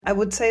I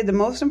would say the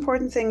most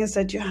important thing is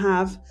that you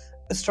have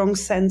a strong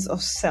sense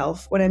of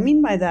self. What I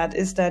mean by that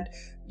is that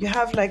you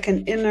have like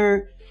an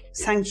inner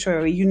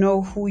sanctuary. You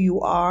know who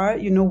you are,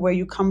 you know where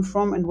you come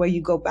from and where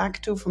you go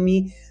back to. For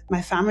me,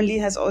 my family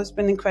has always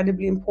been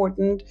incredibly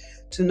important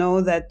to know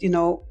that,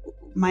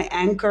 my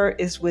anchor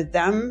is with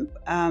them.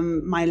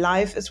 My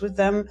life is with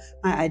them.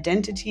 My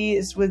identity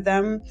is with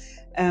them.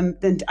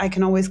 Then I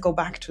can always go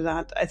back to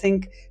that. I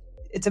think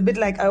it's a bit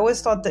like, I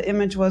always thought the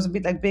image was a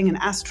bit like being an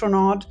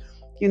astronaut,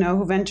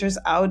 who ventures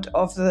out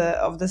of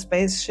the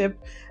spaceship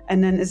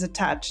and then is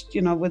attached,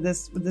 with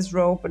this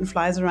rope and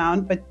flies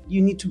around. But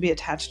you need to be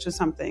attached to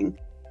something.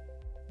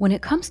 When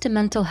it comes to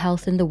mental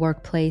health in the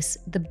workplace,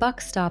 the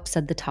buck stops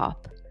at the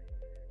top.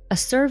 A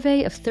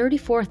survey of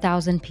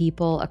 34,000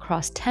 people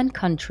across 10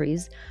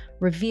 countries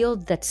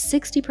revealed that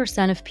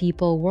 60% of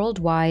people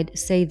worldwide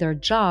say their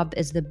job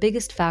is the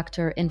biggest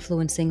factor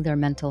influencing their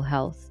mental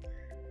health.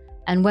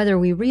 And whether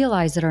we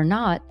realize it or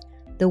not,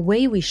 the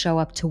way we show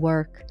up to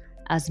work,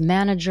 as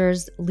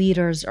managers,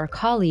 leaders, or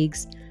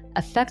colleagues,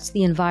 affects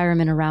the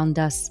environment around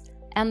us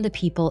and the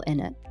people in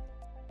it.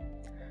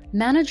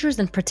 Managers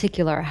in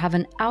particular have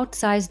an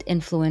outsized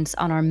influence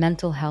on our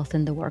mental health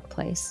in the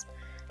workplace.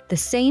 The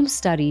same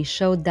study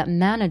showed that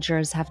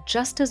managers have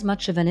just as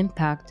much of an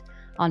impact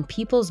on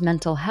people's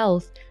mental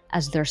health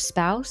as their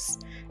spouse,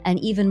 and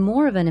even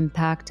more of an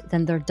impact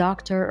than their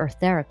doctor or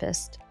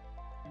therapist.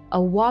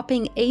 A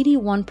whopping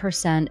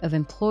 81% of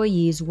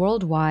employees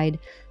worldwide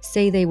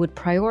say they would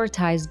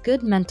prioritize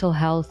good mental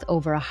health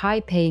over a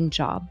high-paying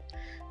job,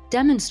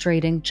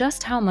 demonstrating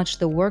just how much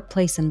the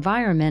workplace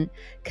environment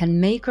can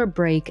make or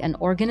break an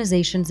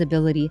organization's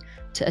ability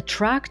to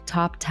attract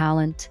top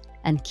talent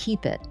and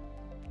keep it.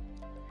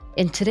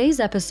 In today's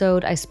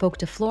episode, I spoke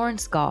to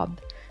Florence Gaub,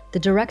 the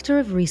Director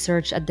of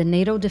Research at the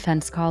NATO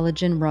Defense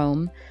College in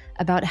Rome,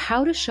 about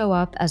how to show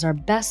up as our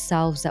best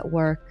selves at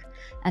work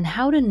and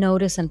how to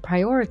notice and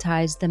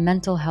prioritize the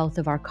mental health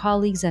of our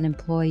colleagues and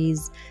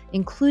employees,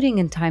 including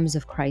in times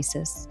of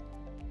crisis.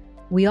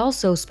 We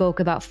also spoke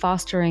about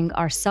fostering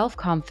our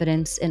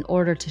self-confidence in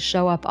order to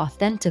show up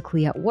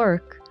authentically at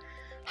work,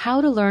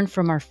 how to learn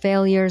from our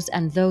failures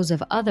and those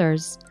of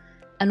others,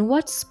 and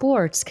what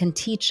sports can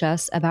teach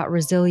us about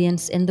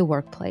resilience in the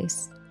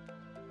workplace.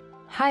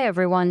 Hi,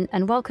 everyone,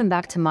 and welcome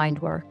back to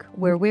Mindwork,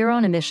 where we're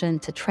on a mission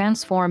to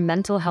transform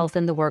mental health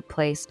in the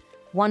workplace,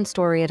 one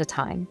story at a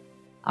time.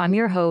 I'm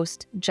your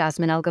host,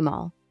 Jasmine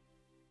El-Gamal.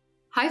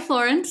 Hi,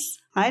 Florence.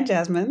 Hi,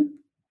 Jasmine.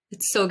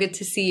 It's so good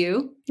to see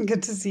you.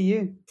 Good to see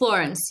you.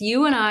 Florence,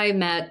 you and I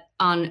met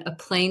on a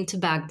plane to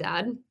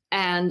Baghdad,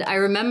 and I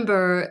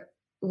remember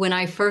when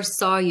I first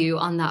saw you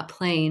on that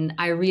plane,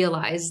 I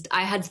realized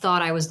I had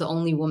thought I was the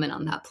only woman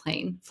on that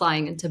plane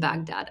flying into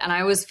Baghdad. And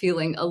I was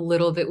feeling a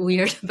little bit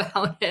weird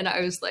about it. I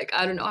was like,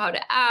 I don't know how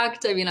to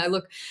act. I mean, I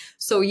look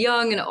so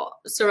young and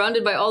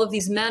surrounded by all of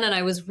these men. And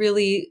I was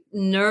really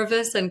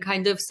nervous and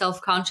kind of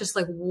self-conscious,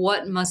 like,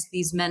 what must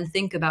these men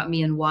think about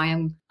me and why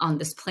I'm on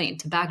this plane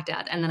to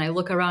Baghdad? And then I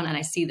look around and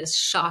I see this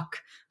shock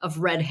of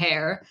red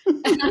hair.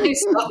 And I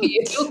saw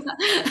you.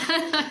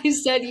 And I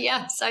said,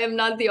 yes, I am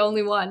not the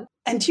only one.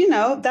 And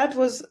that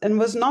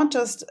was not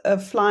just a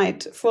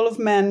flight full of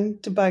men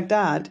to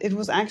Baghdad. It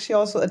was actually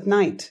also at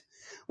night,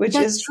 which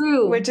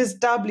is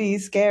doubly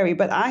scary.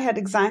 But I had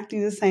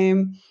exactly the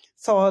same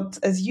thoughts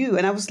as you.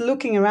 And I was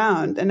looking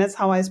around, and that's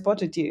how I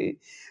spotted you,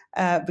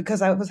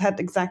 because I had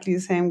exactly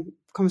the same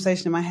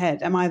conversation in my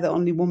head. Am I the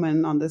only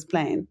woman on this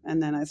plane?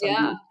 And then I saw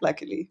you,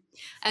 luckily.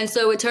 And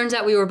so it turns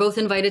out we were both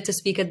invited to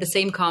speak at the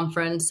same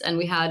conference, and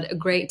we had a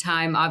great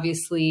time.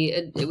 Obviously,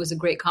 it was a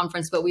great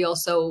conference, but we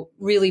also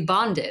really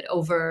bonded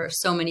over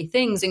so many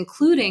things,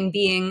 including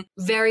being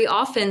very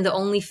often the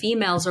only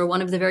females or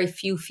one of the very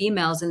few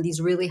females in these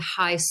really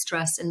high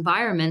stress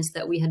environments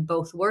that we had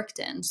both worked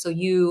in. So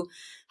you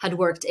had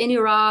worked in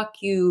Iraq,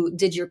 you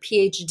did your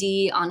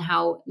PhD on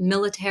how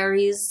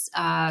militaries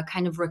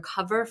kind of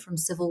recover from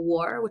civil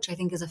war, which I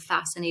think is a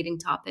fascinating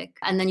topic.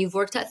 And then you've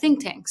worked at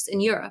think tanks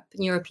in Europe,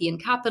 in European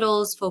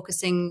capitals,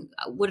 focusing,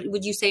 what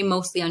would you say,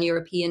 mostly on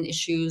European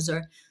issues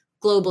or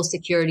global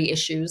security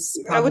issues?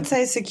 Probably. I would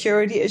say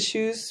security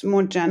issues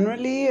more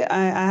generally.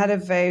 I had a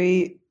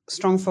very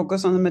strong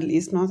focus on the Middle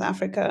East, North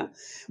Africa.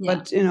 Yeah.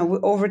 But,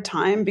 over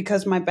time,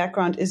 because my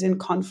background is in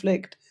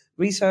conflict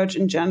research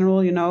in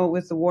general,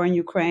 with the war in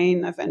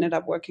Ukraine, I've ended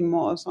up working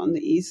more also on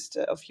the east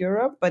of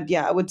Europe. But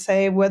yeah, I would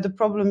say where the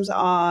problems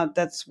are,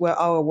 that's where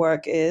our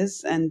work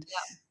is. And,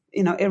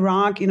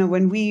 Iraq,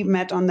 when we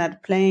met on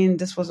that plane,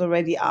 this was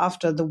already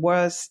after the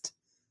worst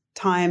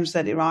times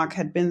that Iraq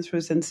had been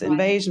through since the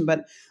invasion.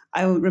 But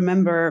I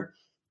remember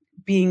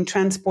being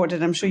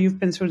transported, I'm sure you've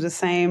been through the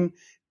same,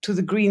 to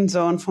the green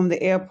zone from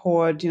the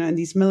airport, in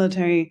these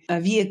military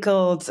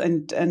vehicles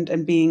and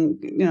being,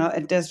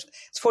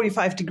 it's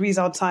 45 degrees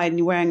outside and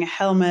you're wearing a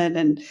helmet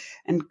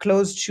and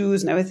closed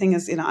shoes and everything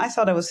is, I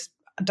thought I was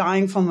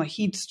dying from a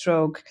heat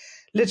stroke.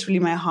 Literally,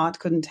 my heart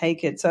couldn't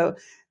take it. So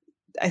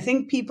I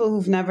think people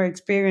who've never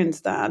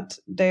experienced that,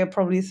 they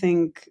probably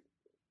think,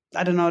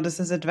 I don't know, this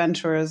is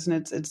adventurous and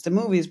it's the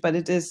movies, but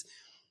it is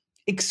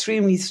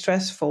extremely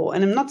stressful.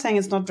 And I'm not saying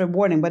it's not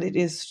rewarding, but it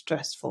is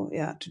stressful,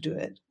 to do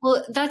it.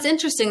 Well, that's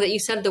interesting that you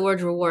said the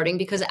word rewarding,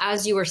 because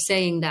as you were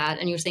saying that,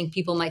 and you're saying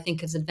people might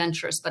think it's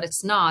adventurous, but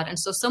it's not. And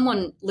so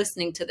someone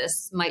listening to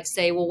this might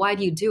say, well, why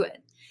do you do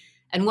it?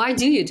 And why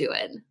do you do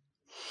it?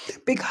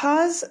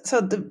 Because,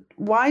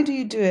 why do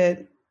you do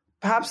it?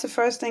 Perhaps the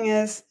first thing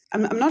is,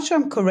 I'm not sure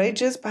I'm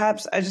courageous.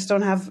 Perhaps I just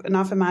don't have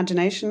enough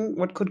imagination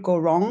what could go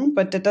wrong,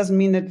 but that doesn't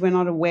mean that we're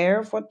not aware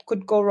of what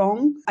could go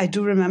wrong. I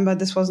do remember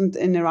this wasn't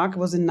in Iraq, it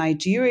was in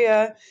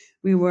Nigeria.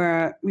 We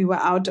were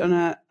out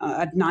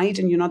at night,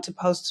 and you're not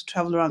supposed to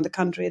travel around the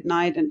country at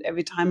night. And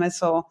every time I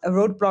saw a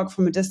roadblock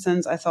from a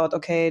distance, I thought,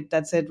 okay,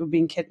 that's it, we're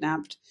being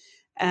kidnapped.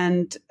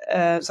 And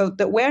so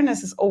the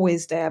awareness is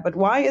always there. But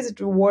why is it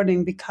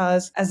rewarding?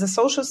 Because as a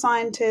social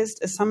scientist,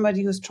 as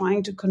somebody who's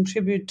trying to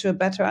contribute to a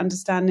better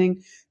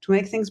understanding, to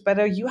make things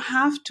better, you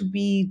have to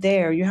be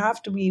there. You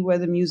have to be where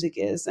the music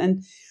is.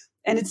 And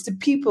it's the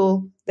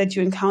people that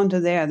you encounter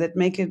there that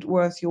make it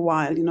worth your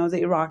while. You know,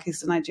 the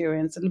Iraqis, the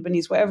Nigerians, the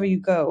Lebanese, wherever you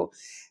go,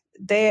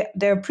 they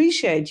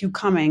appreciate you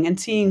coming and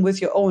seeing with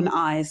your own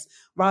eyes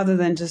rather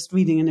than just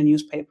reading in a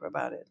newspaper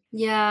about it.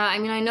 Yeah, I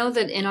mean, I know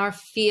that in our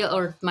field,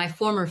 or my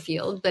former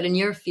field, but in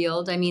your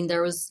field, I mean,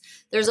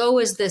 there's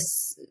always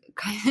this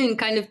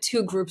kind of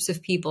two groups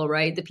of people,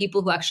 right? The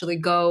people who actually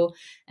go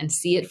and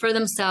see it for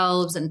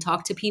themselves and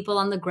talk to people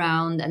on the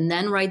ground and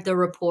then write their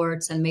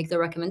reports and make their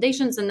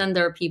recommendations. And then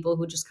there are people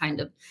who just kind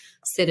of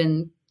sit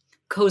in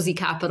cozy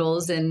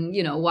capitals in,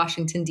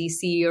 Washington,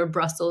 D.C. or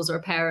Brussels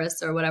or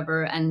Paris or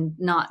whatever, and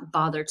not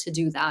bother to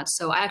do that.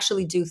 So I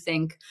actually do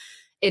think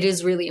it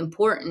is really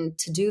important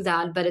to do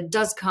that, but it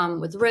does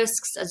come with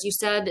risks. As you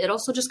said, it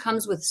also just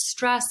comes with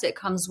stress. It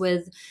comes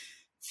with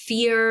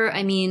fear.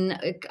 I mean,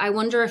 I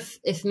wonder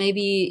if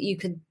maybe you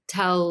could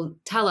tell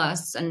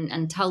us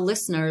and tell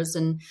listeners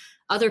and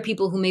other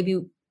people who may be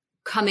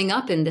coming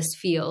up in this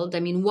field, I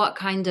mean, what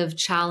kind of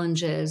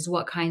challenges,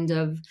 what kind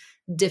of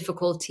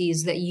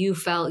difficulties that you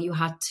felt you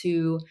had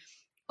to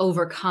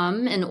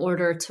overcome in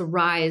order to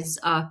rise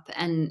up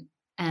and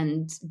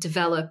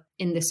develop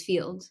in this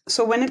field?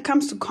 So when it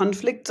comes to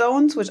conflict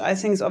zones, which I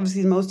think is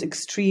obviously the most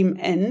extreme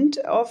end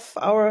of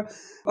our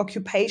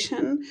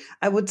occupation,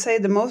 I would say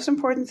the most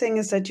important thing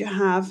is that you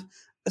have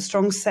a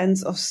strong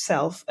sense of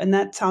self. And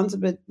that sounds a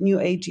bit new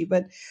agey,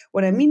 but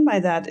what I mean by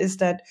that is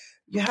that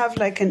you have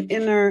like an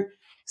inner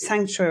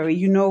sanctuary.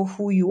 You know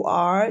who you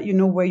are, you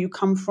know where you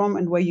come from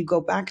and where you go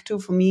back to.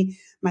 For me,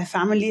 my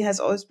family has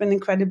always been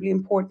incredibly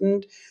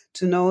important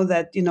to know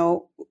that,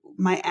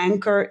 my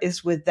anchor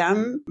is with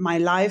them, my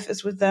life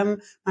is with them,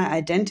 my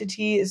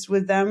identity is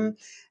with them.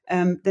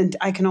 Then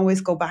I can always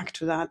go back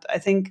to that. I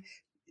think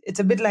it's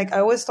a bit like, I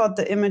always thought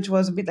the image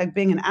was a bit like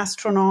being an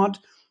astronaut,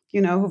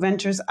 who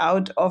ventures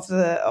out of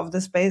the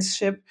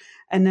spaceship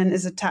and then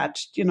is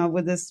attached,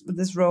 with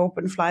this rope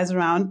and flies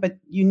around. But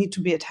you need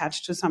to be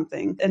attached to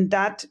something, and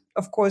that,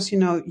 of course,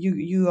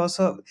 you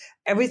also,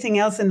 everything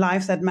else in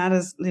life that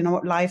matters,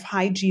 life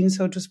hygiene,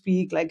 so to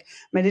speak, like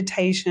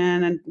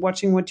meditation and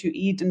watching what you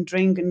eat and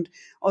drink, and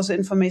also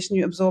information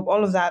you absorb,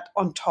 all of that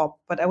on top.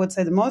 But I would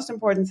say the most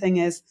important thing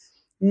is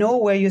know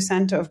where your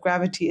center of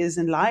gravity is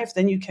in life.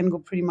 Then you can go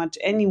pretty much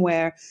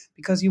anywhere,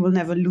 because you will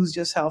never lose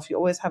yourself. You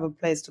always have a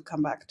place to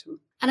come back to.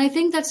 And I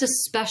think that's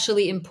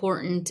especially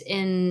important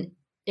in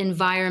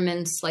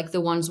environments like the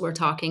ones we're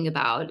talking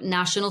about,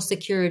 national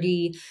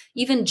security,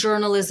 even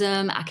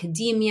journalism,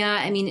 academia.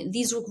 I mean,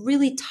 these are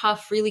really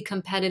tough, really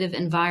competitive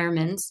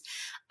environments.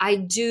 I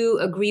do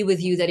agree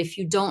with you that if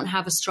you don't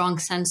have a strong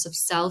sense of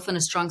self and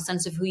a strong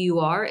sense of who you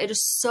are, it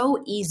is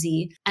so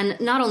easy. And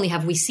not only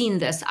have we seen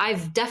this,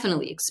 I've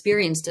definitely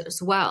experienced it as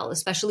well,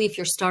 especially if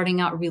you're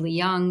starting out really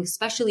young,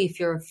 especially if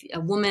you're a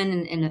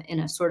woman in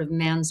a sort of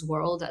man's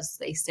world, as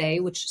they say,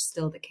 which is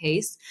still the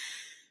case.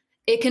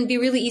 It can be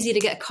really easy to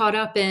get caught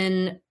up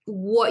in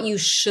what you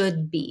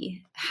should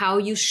be, how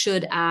you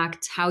should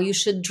act, how you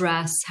should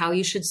dress, how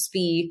you should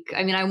speak.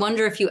 I mean, I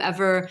wonder if you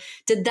ever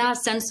did that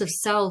sense of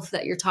self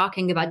that you're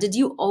talking about. Did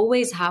you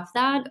always have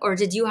that, or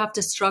did you have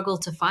to struggle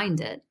to find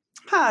it?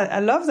 I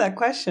love that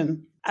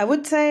question. I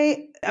would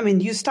say,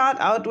 you start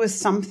out with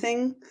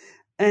something.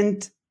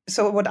 And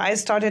so what I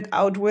started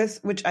out with,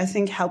 which I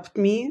think helped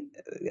me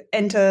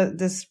enter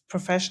this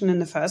profession in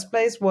the first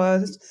place,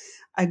 was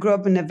I grew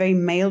up in a very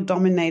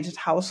male-dominated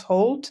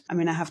household. I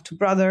have two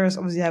brothers.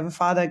 Obviously, I have a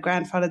father,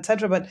 grandfather,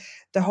 etc. But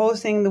the whole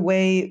thing, the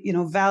way,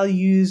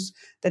 values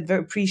that were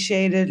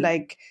appreciated,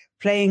 like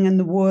playing in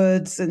the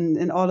woods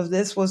and all of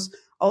this, was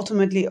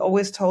ultimately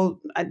always told.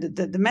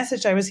 The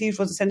message I received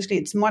was essentially,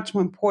 it's much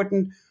more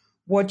important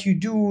what you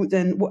do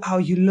than how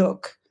you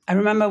look. I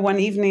remember one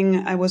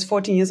evening, I was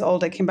 14 years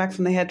old. I came back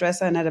from the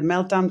hairdresser and had a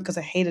meltdown because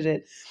I hated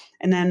it.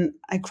 And then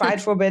I cried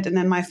for a bit. And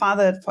then my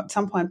father at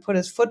some point put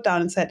his foot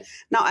down and said,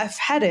 now I've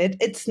had it.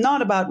 It's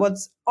not about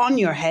what's on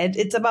your head.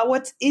 It's about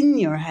what's in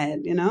your head,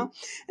 And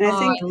I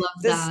think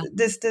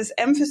this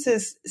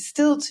emphasis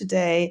still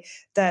today,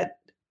 that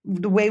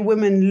the way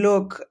women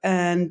look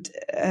and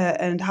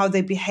how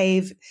they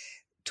behave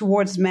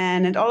towards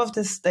men and all of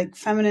this like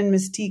feminine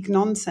mystique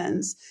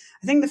nonsense,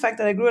 I think the fact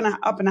that I grew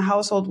up in a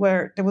household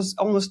where there was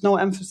almost no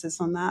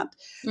emphasis on that,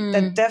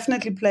 that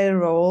definitely played a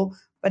role.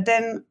 But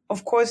then,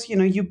 of course,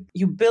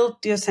 you build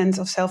your sense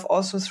of self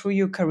also through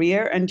your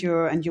career and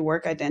your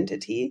work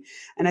identity.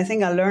 And I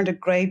think I learned a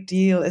great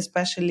deal,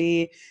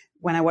 especially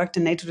when I worked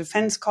in NATO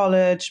Defense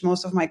College.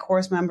 Most of my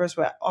course members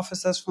were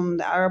officers from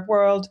the Arab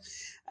world.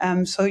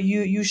 So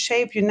you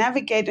shape, you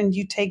navigate, and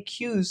you take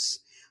cues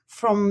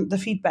from the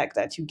feedback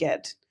that you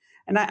get.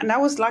 And I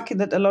was lucky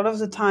that a lot of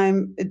the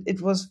time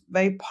it was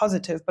very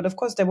positive. But of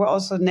course, there were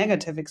also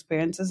negative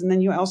experiences. And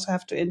then you also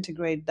have to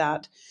integrate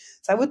that.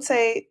 So I would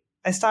say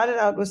I started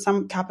out with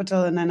some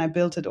capital and then I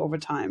built it over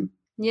time.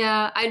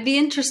 Yeah, I'd be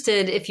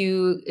interested if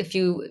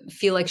you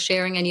feel like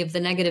sharing any of the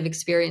negative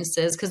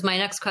experiences, because my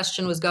next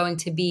question was going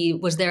to be,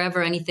 was there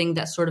ever anything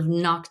that sort of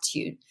knocked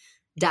you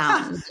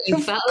down?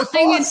 You felt like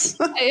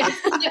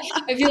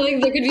I feel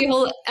like there could be a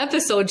whole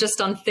episode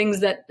just on things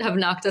that have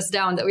knocked us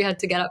down that we had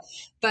to get up.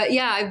 But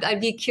yeah,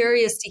 I'd be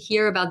curious to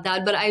hear about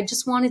that. But I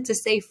just wanted to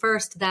say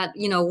first that,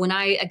 when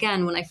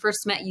I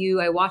first met you,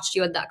 I watched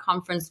you at that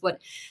conference,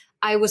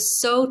 I was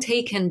so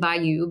taken by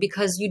you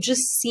because you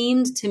just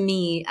seemed to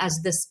me as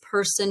this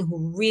person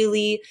who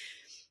really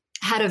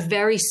had a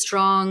very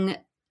strong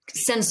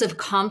sense of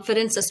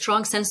confidence, a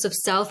strong sense of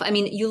self. I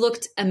mean, you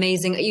looked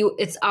amazing.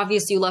 It's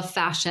obvious you love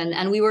fashion.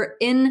 And we were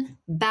in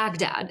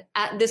Baghdad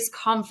at this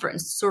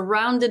conference,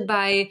 surrounded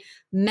by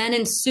men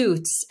in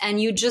suits.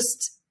 And you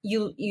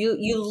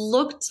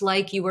looked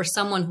like you were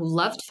someone who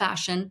loved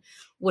fashion,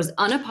 was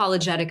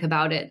unapologetic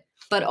about it,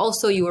 but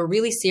also you were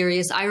really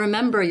serious. I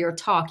remember your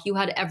talk. You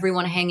had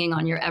everyone hanging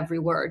on your every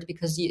word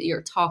because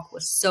your talk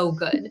was so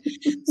good.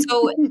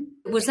 So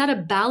was that a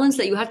balance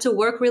that you had to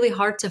work really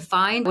hard to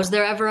find? Was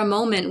there ever a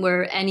moment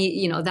where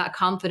that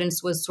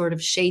confidence was sort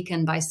of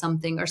shaken by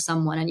something or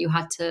someone and you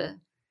had to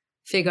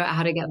figure out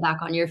how to get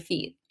back on your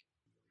feet?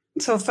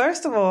 So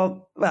first of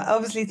all, well,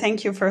 obviously,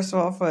 thank you, first of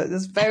all, for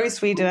this very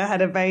sweet, and I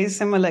had a very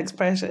similar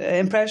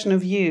impression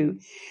of you.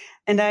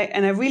 And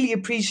I really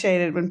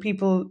appreciate it when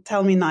people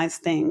tell me nice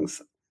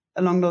things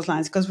along those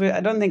lines, because I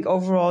don't think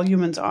overall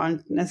humans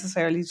aren't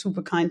necessarily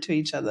super kind to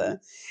each other.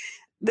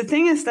 The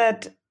thing is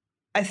that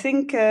I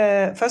think,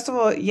 first of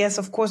all, yes,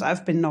 of course,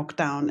 I've been knocked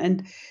down.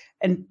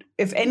 And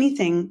if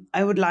anything,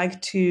 I would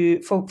like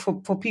to,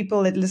 for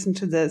people that listen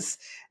to this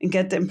and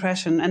get the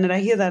impression, and that I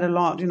hear that a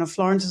lot,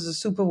 Florence is a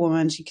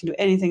superwoman, she can do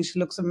anything, she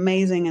looks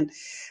amazing, and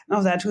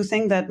all that, who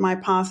think that my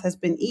path has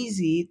been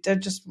easy, they're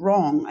just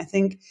wrong. I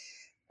think,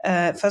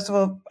 first of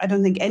all, I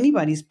don't think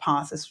anybody's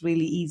path is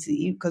really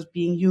easy, because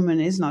being human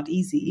is not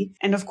easy.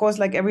 And of course,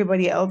 like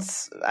everybody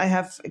else, I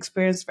have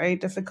experienced very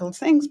difficult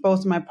things,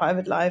 both in my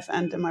private life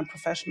and in my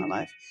professional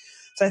life.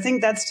 So I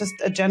think that's just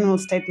a general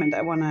statement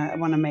I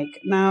wanna make.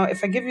 Now,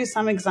 if I give you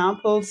some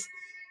examples,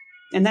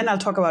 and then I'll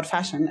talk about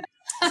fashion,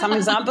 some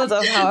examples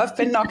of how I've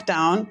been knocked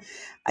down.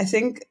 I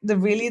think the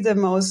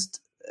most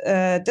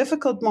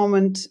difficult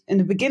moment in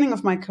the beginning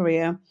of my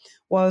career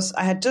was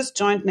I had just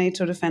joined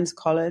NATO Defense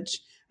College,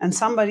 and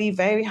somebody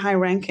very high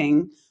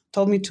ranking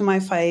told me to my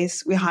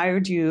face, "We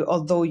hired you,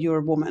 although you're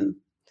a woman."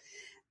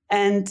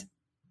 And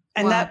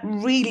wow. That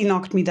really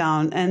knocked me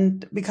down.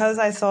 And because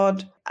I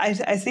thought, I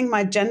think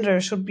my gender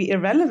should be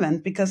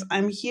irrelevant, because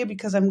I'm here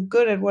because I'm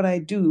good at what I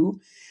do.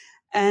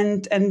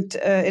 And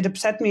it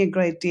upset me a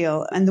great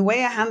deal. And the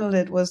way I handled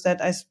it was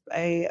that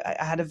I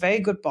had a very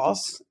good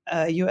boss,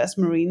 a U.S.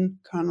 Marine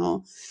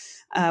colonel.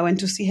 I went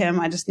to see him.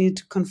 I just needed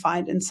to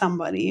confide in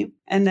somebody.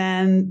 And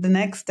then the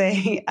next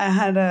day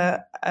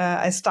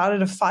I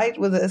started a fight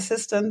with the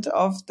assistant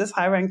of this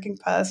high-ranking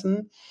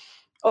person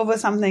over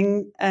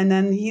something. And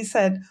then he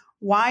said,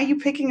 "Why are you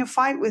picking a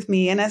fight with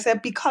me?" And I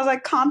said, "Because I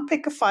can't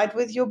pick a fight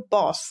with your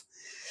boss."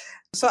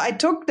 So I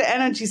took the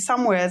energy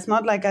somewhere. It's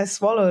not like I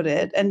swallowed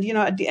it. And,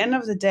 at the end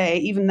of the day,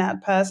 even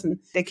that person,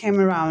 they came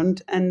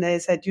around and they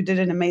said, "You did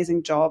an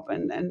amazing job."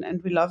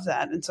 And we love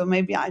that. And so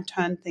maybe I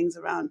turned things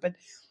around. But,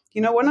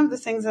 one of the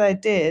things that I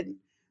did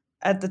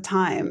at the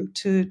time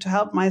to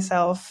help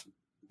myself,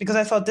 because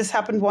I thought this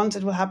happened once,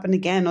 it will happen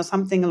again, or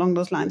something along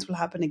those lines will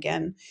happen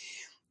again.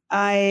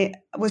 I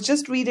was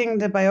just reading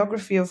the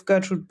biography of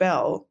Gertrude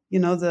Bell,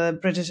 the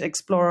British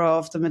explorer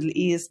of the Middle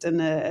East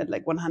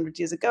like 100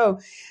 years ago.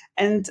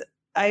 And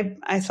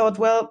I thought,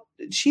 well,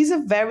 she's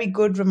a very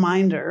good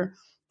reminder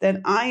that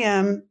I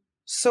am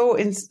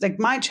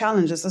my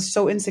challenges are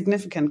so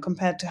insignificant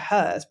compared to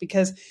hers,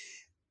 because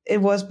it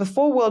was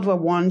before World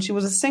War I. She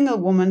was a single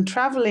woman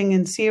traveling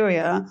in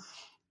Syria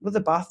with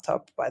a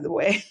bathtub, by the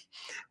way.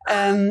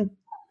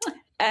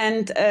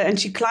 And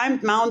she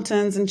climbed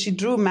mountains and she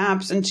drew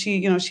maps, and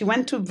she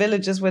went to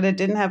villages where they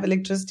didn't have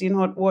electricity and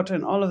hot water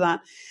and all of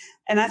that.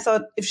 And I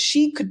thought, if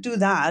she could do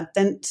that,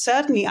 then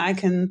certainly I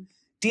can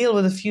deal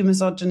with a few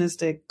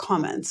misogynistic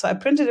comments. So I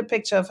printed a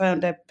picture of her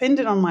and I pinned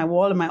it on my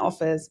wall in my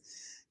office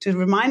to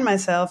remind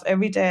myself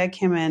every day I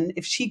came in,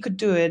 if she could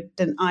do it,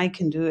 then I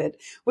can do it,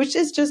 which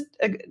is just,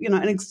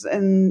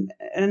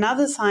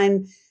 another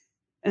sign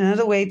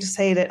another way to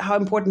say that how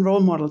important role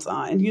models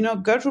are. And,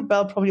 Gertrude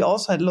Bell probably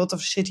also had lots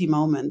of shitty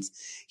moments.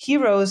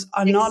 Heroes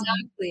are not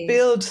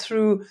built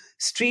through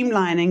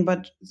streamlining,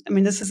 but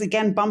this is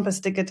again bumper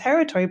sticker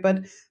territory,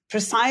 but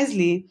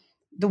precisely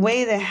the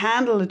way they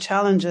handle the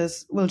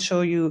challenges will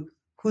show you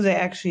who they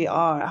actually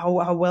are,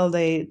 how well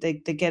they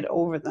get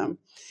over them.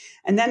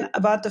 And then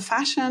about the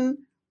fashion,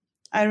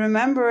 I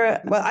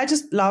remember, I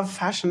just love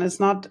fashion. It's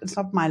not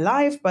my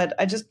life, but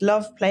I just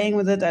love playing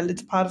with it.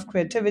 It's part of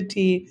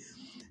creativity,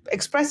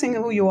 expressing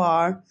who you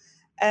are.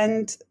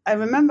 And I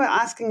remember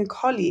asking a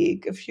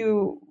colleague a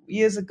few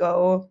years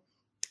ago,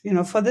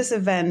 for this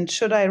event,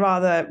 should I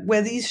rather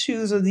wear these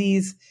shoes or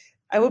these?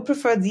 I would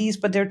prefer these,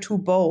 but they're too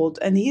bold.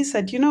 And he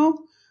said,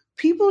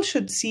 people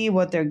should see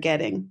what they're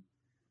getting.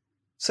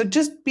 So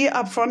just be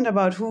upfront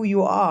about who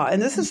you are.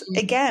 And this is,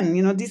 again,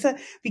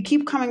 we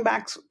keep coming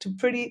back to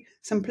pretty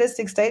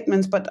simplistic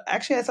statements. But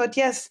actually, I thought,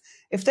 yes,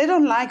 if they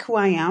don't like who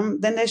I am,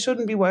 then they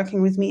shouldn't be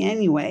working with me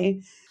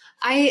anyway.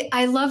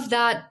 I love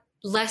that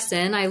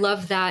lesson. I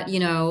love that,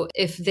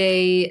 if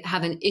they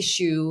have an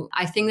issue,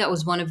 I think that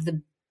was one of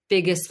the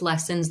biggest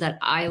lessons that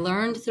I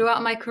learned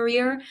throughout my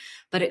career.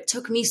 But it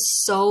took me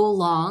so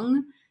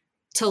long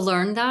to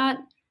learn that.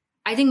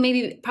 I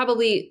think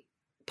probably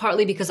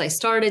partly because I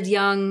started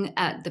young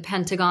at the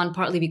Pentagon,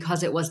 partly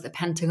because it was the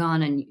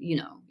Pentagon and,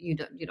 you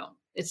don't,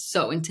 it's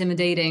so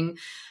intimidating,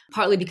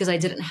 partly because I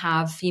didn't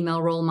have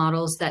female role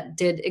models that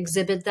did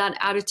exhibit that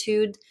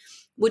attitude,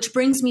 which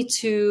brings me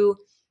to,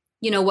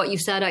 what you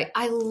said.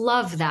 I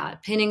love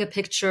that, painting a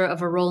picture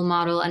of a role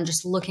model and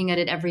just looking at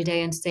it every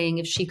day and saying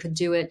if she could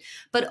do it,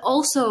 but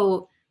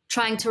also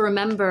trying to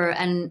remember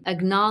and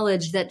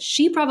acknowledge that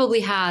she probably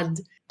had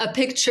a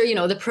picture,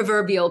 the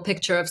proverbial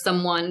picture of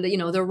someone,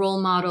 the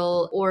role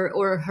model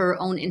or her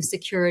own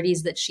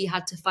insecurities that she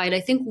had to fight.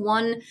 I think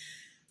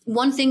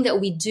one thing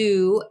that we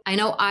do, I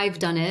know I've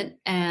done it,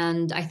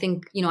 and I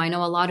think, I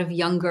know a lot of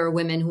younger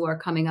women who are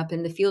coming up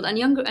in the field and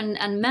younger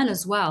and men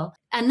as well,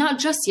 and not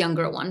just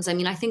younger ones.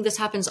 I think this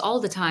happens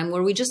all the time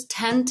where we just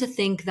tend to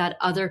think that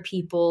other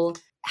people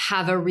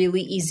have a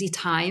really easy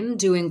time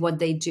doing what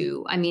they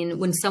do.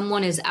 When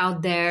someone is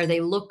out there,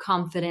 they look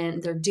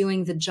confident, they're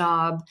doing the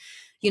job,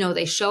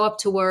 they show up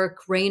to work,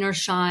 rain or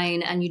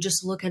shine, and you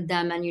just look at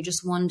them and you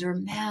just wonder,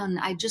 man,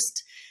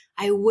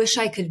 I wish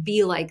I could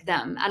be like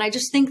them. And I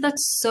just think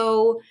that's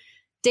so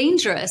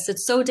dangerous.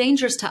 It's so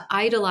dangerous to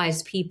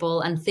idolize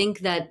people and think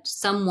that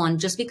someone,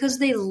 just because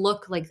they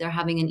look like they're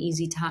having an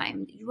easy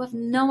time, you have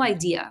no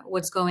idea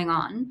what's going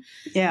on.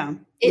 Yeah.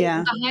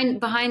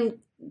 Behind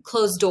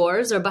closed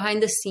doors or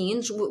behind the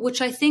scenes,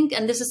 which I think,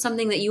 and this is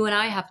something that you and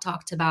I have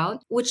talked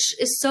about, which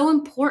is so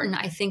important,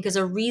 I think, as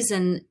a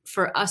reason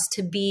for us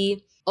to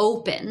be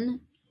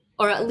open,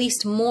 or at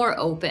least more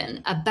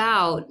open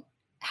about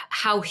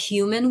how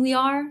human we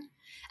are.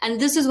 And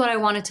this is what I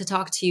wanted to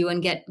talk to you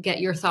and get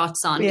your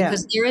thoughts on,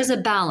 because there is a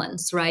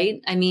balance,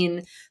 right?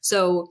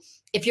 So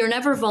if you're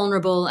never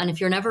vulnerable and if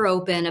you're never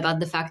open about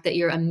the fact that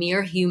you're a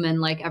mere human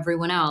like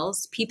everyone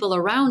else, people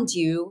around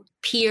you,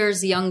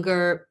 peers,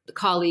 younger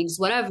colleagues,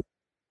 whatever,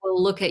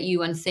 will look at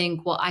you and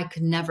think, well, I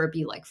could never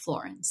be like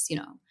Florence,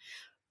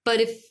 But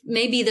if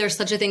maybe there's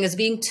such a thing as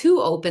being too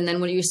open,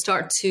 then when you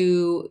start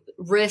to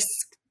risk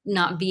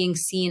not being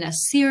seen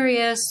as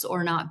serious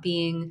or not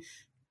being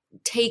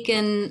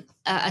taken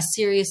as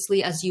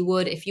seriously as you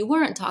would if you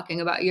weren't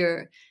talking about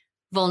your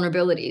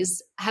vulnerabilities.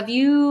 Have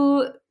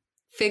you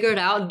figured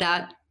out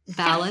that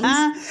balance?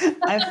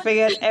 I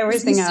figured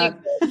everything out.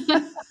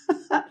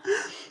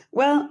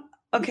 Well,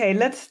 okay,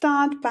 let's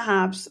start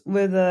perhaps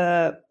with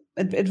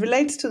it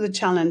relates to the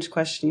challenge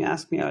question you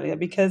asked me earlier,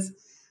 because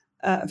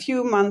a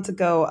few months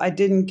ago, I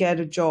didn't get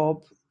a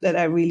job that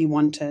I really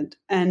wanted.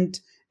 And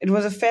it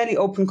was a fairly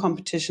open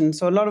competition.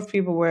 So a lot of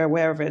people were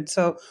aware of it.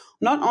 So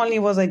not only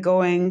was I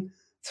going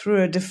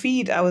through a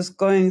defeat, I was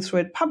going through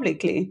it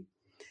publicly.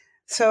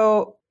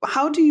 So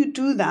how do you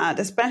do that?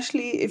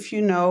 Especially if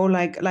you know,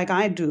 like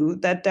I do,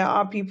 that there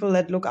are people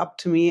that look up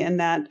to me and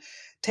that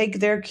take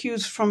their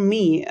cues from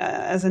me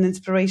as an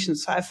inspiration.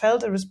 So I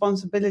felt a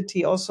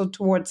responsibility also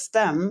towards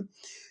them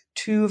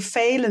to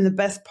fail in the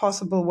best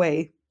possible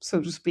way,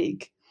 so to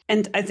speak.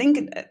 And I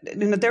think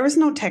there is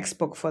no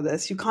textbook for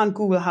this. You can't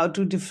Google how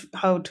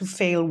to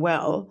fail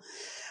well.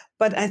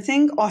 But I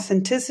think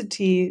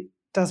authenticity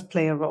does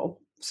play a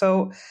role.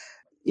 So,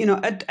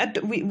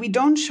 we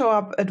don't show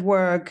up at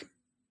work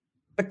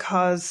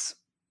because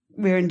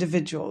we're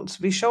individuals.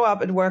 We show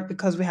up at work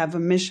because we have a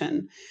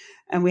mission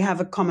and we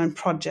have a common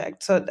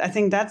project. So I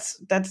think that's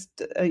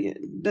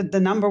the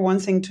number one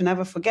thing to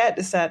never forget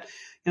is that,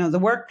 the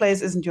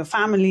workplace isn't your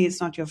family. It's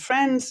not your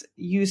friends.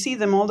 You see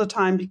them all the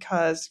time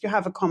because you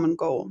have a common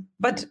goal.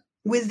 But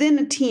within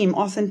a team,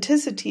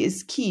 authenticity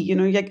is key.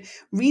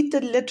 Read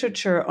the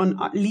literature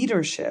on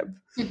leadership.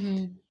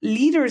 Mm-hmm.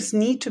 Leaders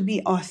need to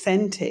be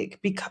authentic.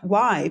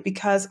 Why?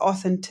 Because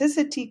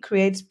authenticity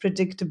creates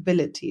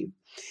predictability.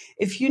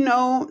 If you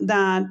know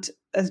that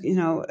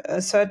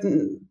a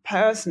certain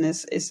person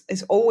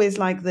is always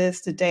like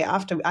this the day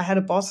after. I had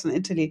a boss in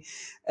Italy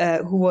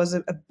who was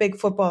a big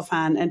football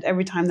fan, and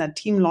every time that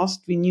team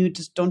lost, we knew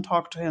just don't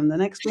talk to him the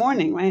next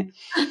morning, right?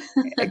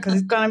 Because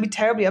he's going to be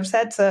terribly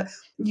upset. So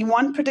you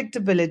want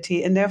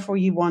predictability, and therefore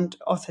you want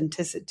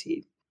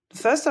authenticity.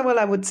 First of all,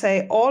 I would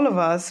say all of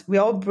us, we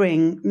all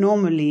bring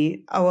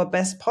normally our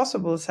best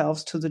possible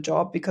selves to the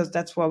job because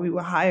that's why we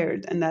were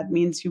hired. And that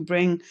means you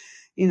bring,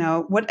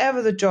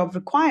 whatever the job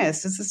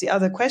requires. This is the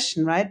other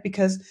question, right?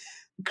 Because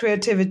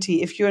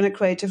creativity, if you're in a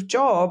creative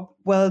job,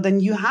 well, then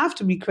you have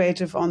to be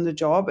creative on the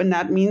job. And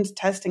that means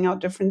testing out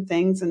different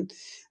things and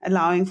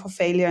allowing for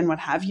failure and what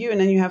have you.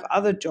 And then you have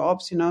other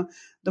jobs,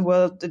 the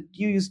world that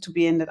you used to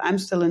be in, that I'm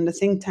still in, the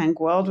think tank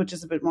world, which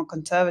is a bit more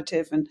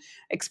conservative and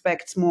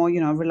expects more,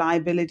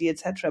 reliability,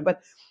 etc.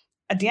 But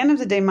at the end of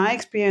the day, my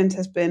experience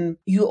has been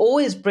you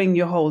always bring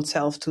your whole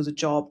self to the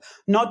job.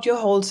 Not your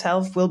whole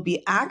self will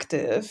be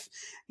active.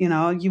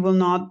 You will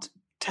not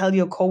tell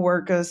your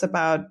coworkers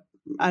about,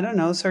 I don't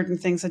know, certain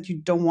things that you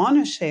don't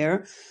want to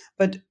share,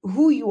 but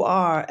who you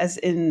are as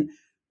in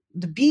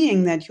the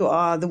being that you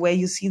are, the way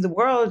you see the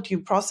world, you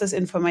process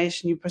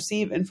information, you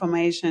perceive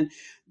information,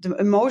 the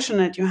emotion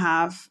that you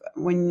have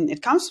when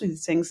it comes to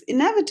these things,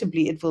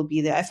 inevitably it will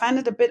be there. I find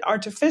it a bit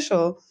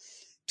artificial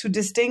to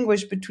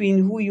distinguish between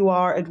who you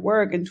are at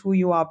work and who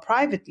you are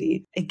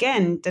privately.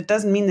 Again, that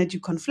doesn't mean that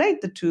you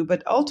conflate the two,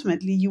 but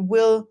ultimately you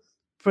will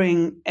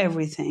bring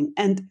everything.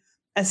 And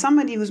as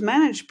somebody who's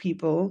managed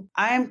people,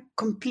 I am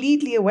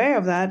completely aware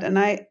of that. And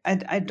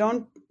I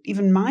don't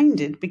even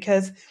mind it,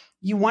 because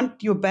you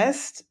want your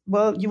best.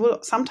 Well, you will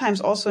sometimes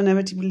also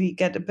inevitably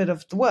get a bit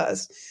of the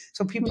worst.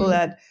 So people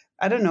that,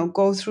 I don't know,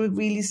 go through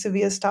really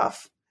severe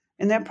stuff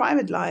in their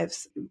private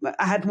lives.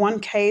 I had one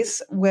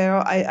case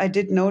where I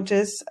did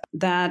notice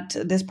that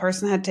this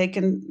person had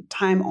taken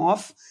time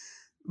off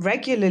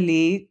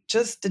regularly,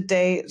 just a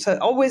day, so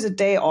always a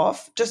day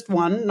off, just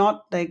one,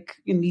 not like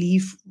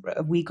leave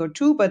a week or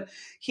two, but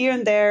here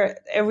and there,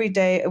 every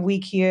day, a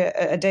week here,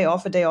 a day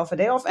off, a day off, a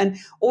day off, and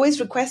always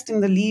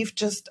requesting the leave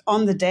just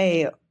on the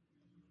day,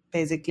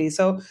 basically.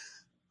 So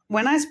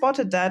when I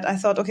spotted that, I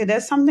thought, okay,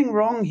 there's something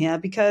wrong here,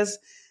 because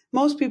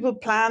most people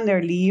plan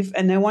their leave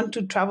and they want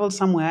to travel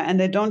somewhere, and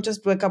they don't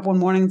just wake up one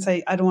morning and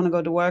say, I don't want to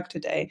go to work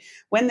today.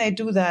 When they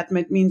do that,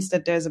 it means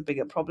that there's a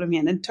bigger problem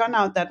here. And it turned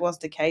out that was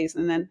the case.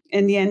 And then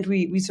in the end,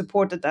 we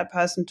supported that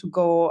person to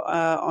go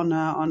on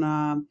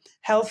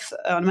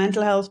a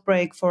mental health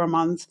break for a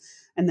month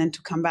and then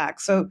to come back.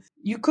 So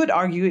you could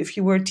argue, if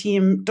you were a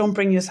team, don't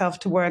bring yourself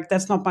to work.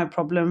 That's not my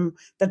problem.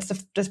 That's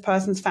this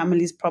person's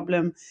family's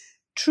problem.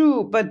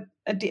 True, but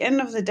at the end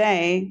of the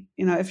day,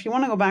 if you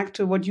want to go back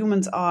to what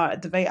humans are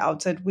at the very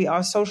outset, we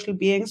are social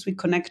beings. We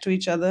connect to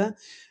each other.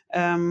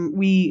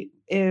 We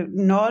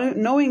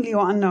knowingly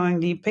or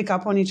unknowingly pick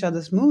up on each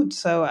other's moods.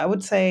 So I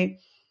would say,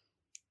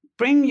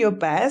 bring your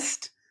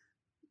best,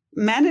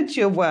 manage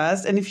your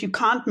worst, and if you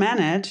can't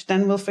manage,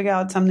 then we'll figure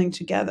out something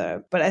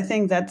together. But I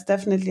think that's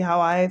definitely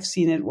how I've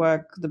seen it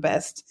work the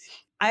best.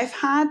 I've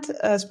had,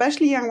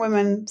 especially young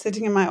women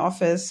sitting in my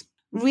office,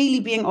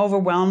 really being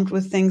overwhelmed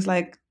with things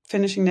like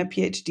finishing their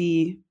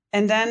PhD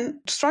and then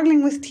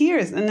struggling with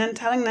tears, and then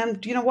telling them,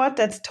 you know what,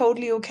 that's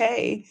totally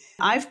okay.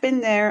 I've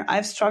been there.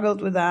 I've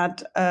struggled with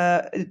that.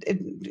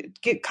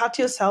 Cut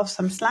yourself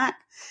some slack,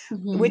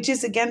 which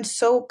is, again,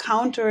 so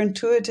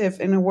counterintuitive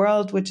in a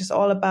world which is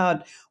all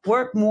about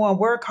work more,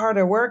 work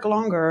harder, work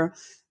longer.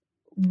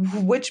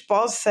 Which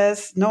boss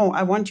says, no,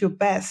 I want your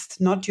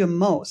best, not your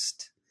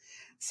most?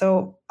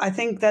 So I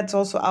think that's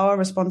also our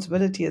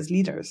responsibility as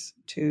leaders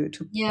to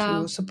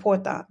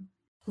support that.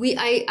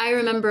 I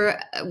remember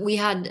we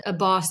had a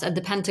boss at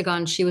the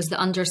Pentagon. She was the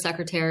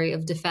Undersecretary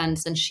of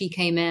Defense, and she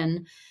came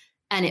in,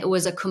 and it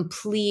was a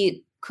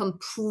complete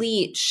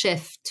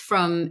shift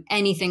from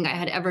anything I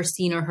had ever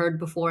seen or heard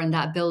before in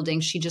that building.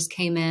 She just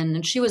came in,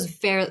 and she was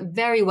very,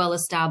 very well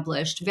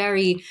established,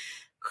 very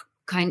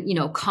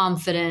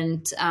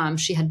confident.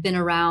 She had been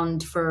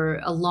around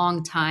for a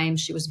long time.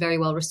 She was very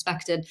well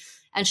respected.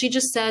 And she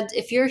just said,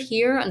 if you're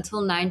here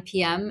until 9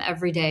 p.m.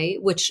 every day,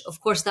 which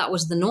of course that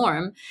was the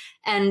norm.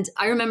 And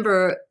I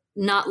remember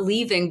not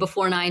leaving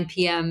before 9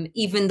 p.m.,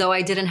 even though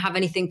I didn't have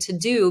anything to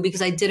do,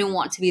 because I didn't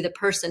want to be the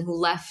person who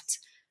left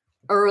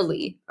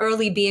early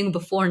being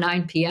before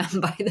 9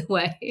 p.m., by the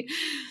way.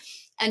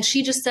 And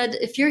she just said,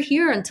 if you're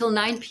here until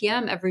 9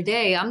 p.m. every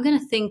day, I'm going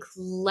to think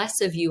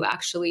less of you,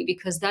 actually,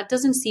 because that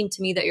doesn't seem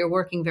to me that you're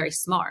working very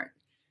smart.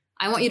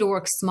 I want you to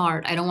work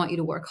smart. I don't want you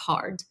to work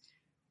hard.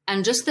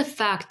 And just the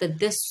fact that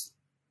this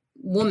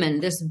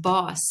woman, this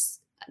boss,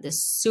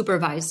 this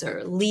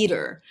supervisor,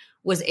 leader,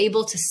 was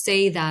able to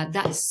say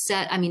that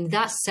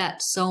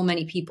set so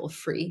many people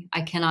free.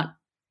 I cannot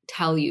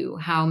tell you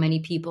how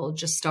many people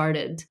just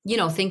started,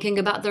 thinking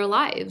about their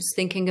lives,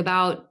 thinking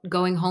about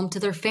going home to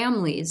their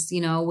families,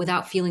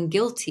 without feeling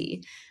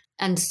guilty.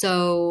 And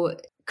so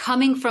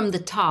coming from the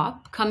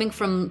top, coming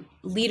from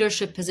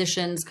leadership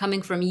positions,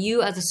 coming from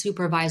you as a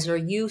supervisor,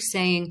 you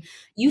saying,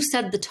 you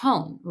set the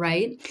tone,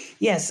 right?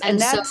 Yes, and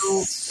And so,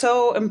 that's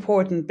so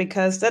important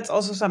because that's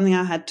also something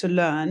I had to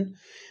learn.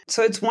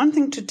 So it's one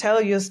thing to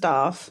tell your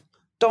staff,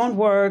 don't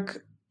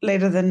work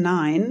later than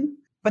 9,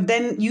 but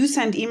then you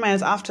send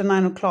emails after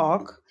 9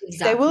 o'clock.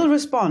 They will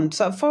respond.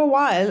 So for a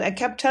while, I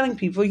kept telling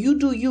people, you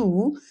do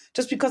you.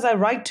 Just because I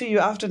write to you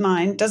after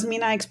 9 doesn't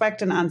mean I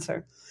expect an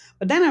answer.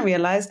 But then I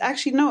realized,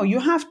 actually, no, you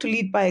have to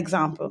lead by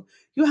example.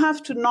 You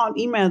have to not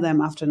email them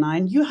after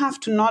 9. You have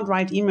to not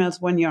write emails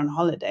when you're on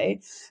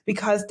holiday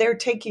because they're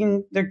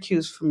taking their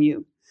cues from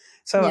you.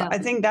 So yeah. I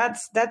think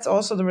that's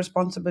also the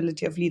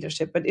responsibility of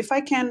leadership. But if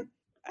I can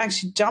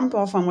actually jump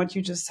off on what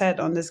you just said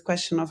on this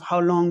question of how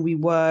long we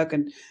work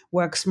and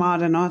work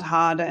smarter, not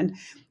harder. And,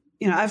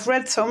 I've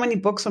read so many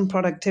books on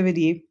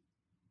productivity.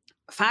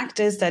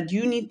 Fact is that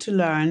you need to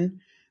learn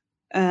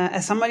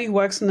as somebody who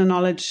works in the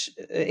knowledge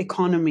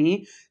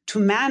economy, to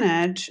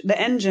manage the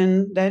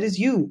engine that is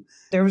you.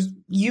 There's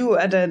you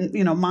at a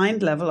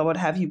mind level or what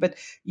have you, but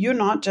you're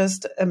not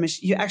just a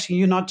machine.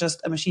 You're not just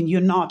a machine.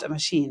 You're not a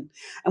machine.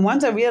 And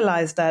once I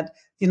realized that,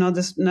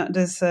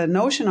 this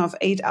notion of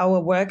 8-hour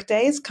work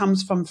days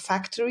comes from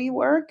factory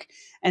work,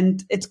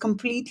 and it's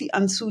completely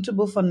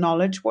unsuitable for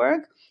knowledge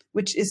work,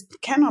 which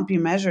cannot be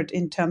measured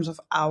in terms of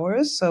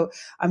hours. So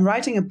I'm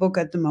writing a book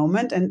at the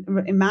moment, and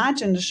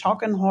imagine the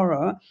shock and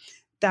horror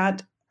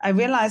that I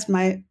realized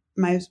my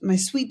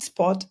sweet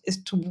spot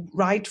is to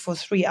write for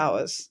 3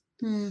 hours.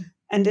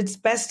 And it's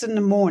best in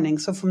the morning.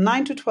 So from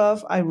 9 to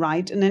 12, I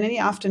write. And then in the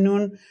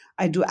afternoon,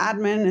 I do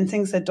admin and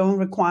things that don't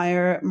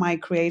require my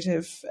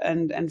creative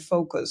and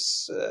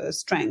focus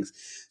strength.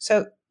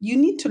 So you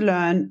need to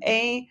learn,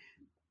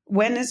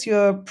 when is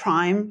your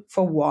prime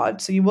for what?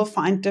 So you will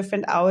find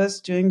different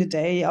hours during the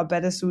day are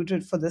better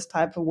suited for this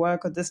type of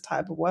work or this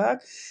type of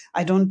work.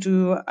 I don't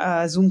do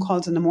Zoom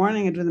calls in the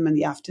morning. I do them in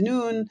the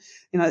afternoon.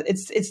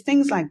 It's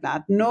things like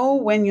that. Know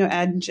when your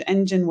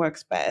engine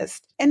works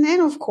best. And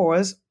then, of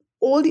course,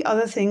 all the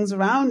other things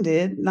around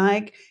it,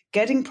 like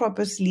getting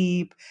proper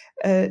sleep,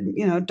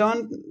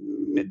 don't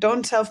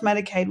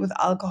self-medicate with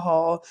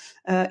alcohol,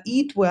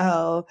 eat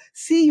well,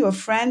 see your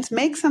friends,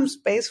 make some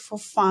space for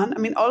fun. I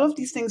mean, all of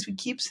these things, we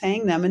keep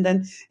saying them. And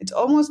then it's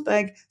almost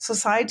like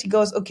society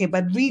goes, okay,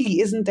 but really,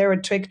 isn't there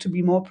a trick to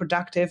be more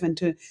productive and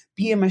to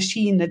be a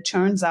machine that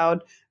churns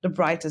out the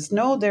brightest?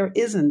 No, there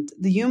isn't.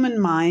 The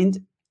human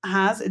mind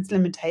has its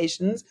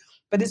limitations,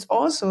 but it's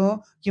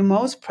also your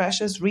most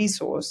precious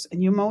resource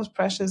and your most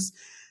precious,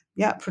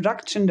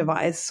 production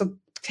device. So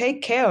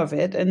take care of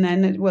it, and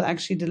then it will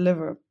actually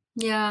deliver.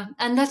 Yeah.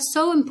 And that's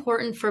so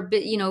important for,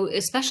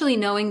 especially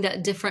knowing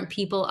that different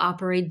people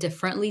operate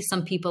differently.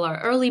 Some people are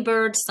early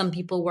birds. Some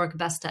people work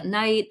best at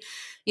night.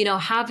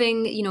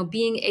 Having,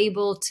 being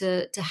able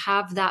to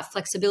have that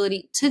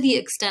flexibility to the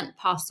extent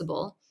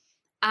possible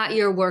at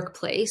your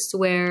workplace,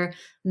 where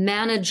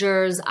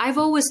managers, I've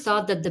always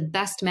thought that the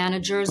best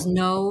managers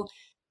know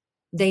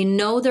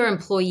their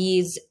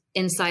employees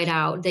inside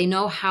out. They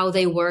know how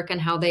they work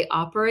and how they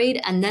operate.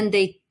 And then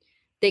they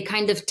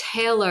kind of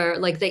tailor,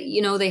 like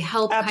they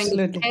help Absolutely.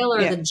 kind of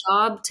tailor the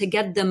job to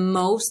get the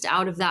most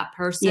out of that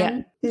person.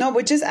 Yeah. No,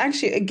 which is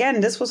actually,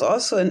 again, this was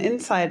also an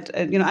insight.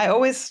 I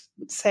always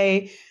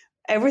say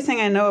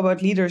everything I know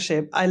about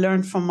leadership, I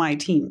learned from my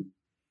team.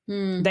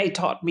 They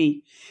taught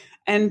me.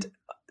 And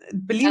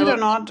believe it or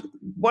not,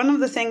 one of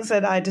the things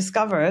that I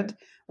discovered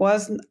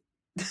was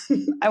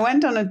I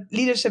went on a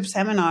leadership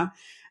seminar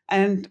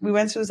and we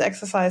went through this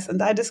exercise,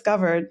 and I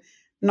discovered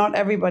not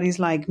everybody's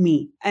like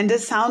me. And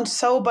this sounds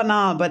so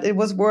banal, but it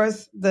was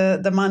worth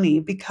the money,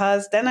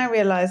 because then I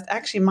realized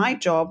actually my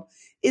job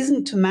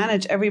isn't to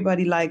manage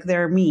everybody like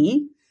they're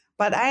me,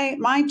 but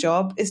my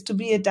job is to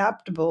be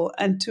adaptable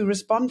and to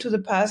respond to the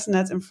person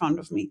that's in front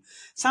of me.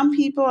 Some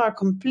people are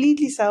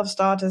completely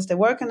self-starters. They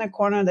work in a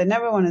corner. They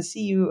never want to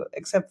see you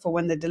except for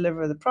when they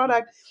deliver the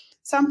product.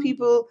 Some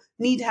people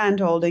need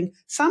hand-holding.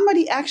 Some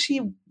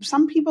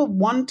people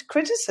want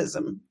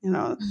criticism,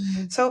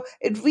 So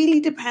it really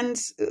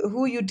depends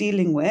who you're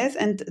dealing with.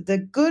 And the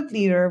good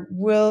leader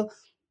will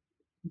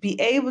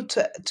be able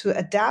to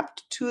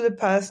adapt to the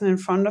person in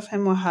front of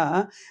him or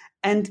her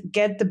and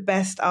get the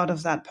best out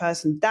of that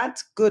person.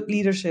 That's good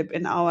leadership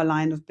in our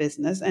line of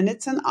business. And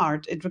it's an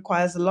art. It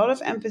requires a lot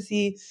of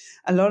empathy,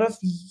 a lot of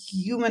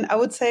human, I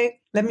would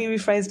say, let me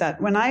rephrase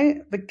that. When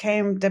I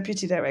became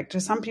deputy director,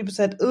 some people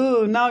said,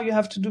 oh, now you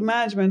have to do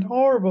management,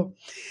 horrible.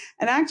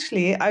 And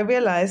actually, I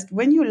realized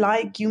when you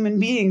like human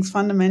beings,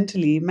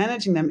 fundamentally,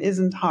 managing them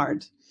isn't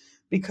hard,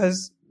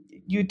 because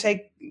you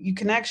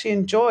can actually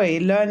enjoy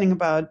learning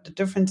about the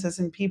differences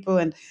in people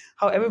and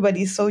how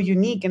everybody is so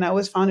unique. And I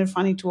always found it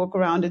funny to walk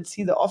around and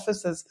see the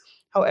offices,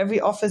 how every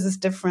office is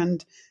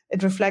different.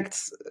 It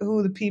reflects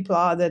who the people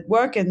are that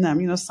work in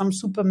them. Some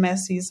super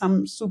messy,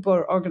 some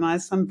super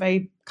organized, some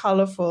very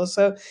colorful.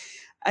 So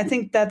I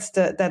think that's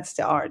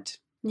the art.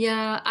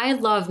 Yeah, I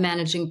love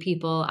managing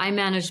people. I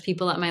managed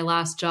people at my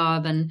last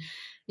job, and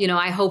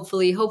I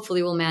hopefully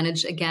will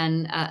manage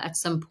again at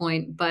some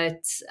point.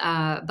 But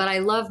I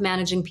love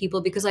managing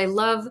people because I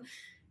love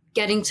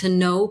getting to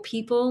know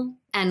people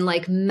and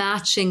like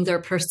matching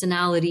their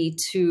personality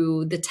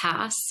to the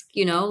task,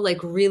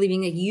 like really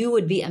being like, you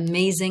would be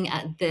amazing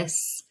at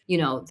this,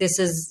 this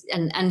is,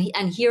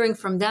 and hearing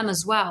from them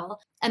as well.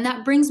 And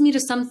that brings me to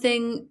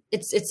something,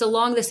 it's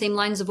along the same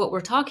lines of what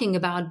we're talking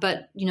about.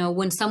 But,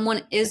 when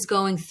someone is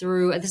going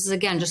through, this is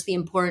again, just the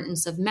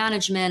importance of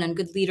management and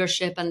good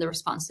leadership and the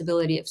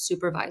responsibility of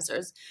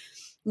supervisors.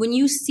 When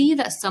you see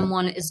that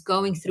someone is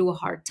going through a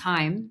hard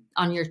time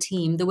on your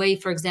team, the way,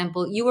 for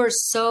example,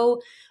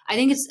 I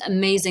think it's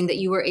amazing that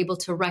you were able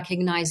to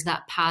recognize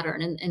that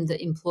pattern in the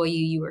employee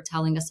you were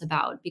telling us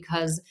about,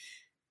 because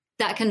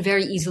that can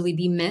very easily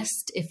be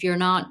missed if you're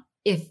not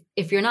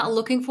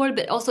looking for it,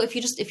 but also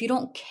if you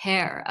don't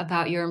care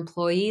about your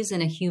employees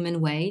in a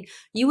human way,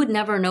 you would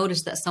never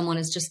notice that someone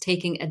is just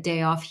taking a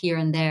day off here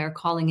and there,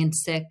 calling in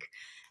sick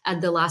at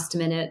the last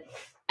minute,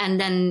 and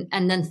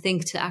then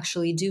think to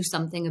actually do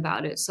something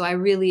about it. So I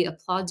really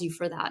applaud you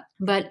for that.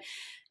 But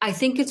I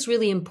think it's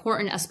really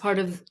important as part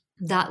of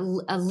that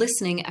a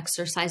listening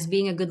exercise,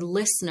 being a good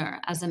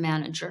listener as a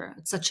manager.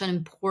 It's such an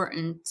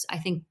important, I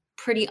think,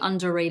 pretty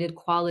underrated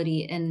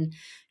quality. And,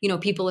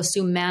 people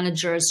assume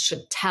managers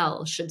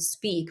should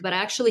speak, but I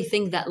actually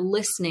think that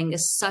listening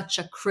is such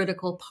a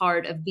critical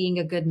part of being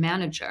a good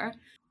manager.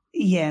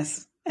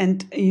 Yes.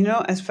 And,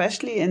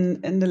 especially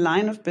in the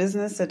line of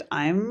business that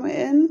I'm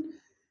in,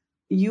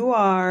 you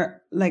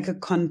are like a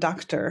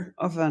conductor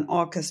of an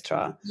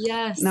orchestra.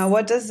 Yes. Now,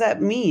 what does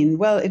that mean?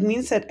 Well, it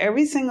means that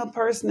every single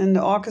person in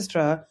the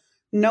orchestra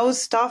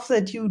knows stuff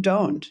that you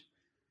don't.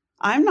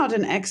 I'm not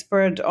an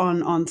expert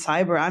on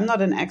cyber. I'm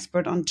not an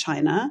expert on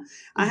China.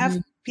 I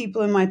have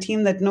people in my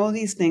team that know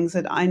these things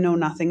that I know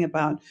nothing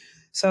about.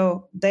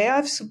 So they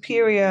have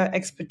superior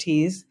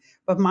expertise,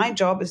 but my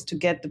job is to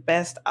get the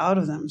best out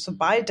of them. So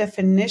by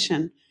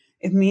definition,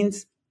 it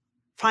means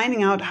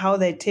finding out how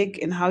they tick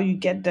and how you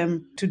get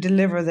them to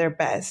deliver their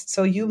best.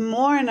 So you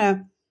more in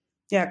a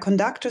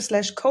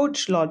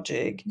conductor/coach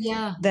logic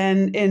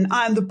than in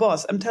I'm the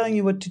boss, I'm telling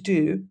you what to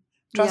do.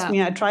 Trust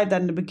me, I tried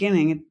that in the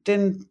beginning.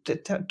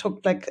 It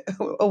took like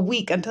a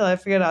week until I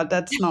figured out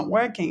that's not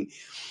working.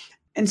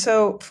 And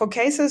so for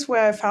cases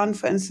where I found,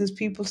 for instance,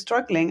 people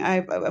struggling,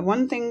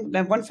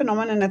 one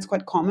phenomenon that's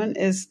quite common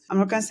is, I'm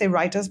not going to say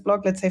writer's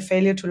block, let's say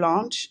failure to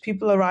launch.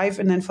 People arrive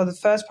and then for the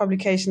first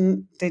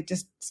publication, they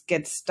just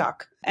get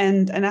stuck.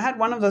 And I had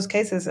one of those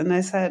cases and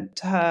I said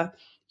to her,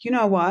 you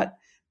know what?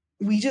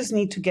 We just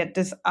need to get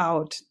this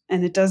out.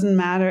 And it doesn't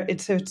matter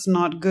if it's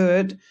not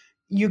good.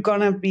 You're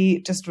going to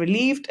be just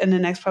relieved and the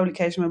next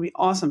publication will be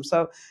awesome.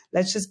 So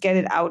let's just get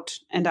it out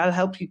and I'll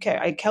help you.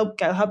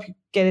 I'll help you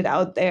get it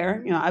out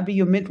there. I'll be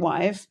your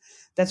midwife.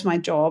 That's my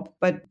job.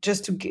 But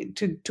just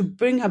to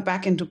bring her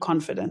back into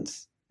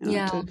confidence. And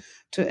I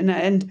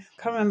can't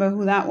remember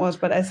who that was,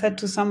 but I said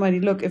to somebody,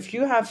 look, if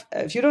you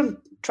don't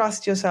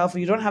trust yourself or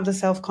you don't have the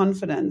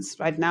self-confidence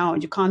right now,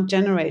 you can't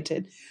generate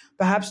it,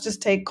 perhaps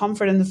just take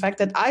comfort in the fact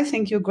that I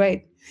think you're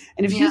great.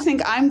 And if you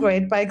think I'm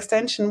great, by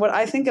extension, what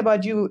I think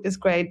about you is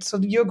great. So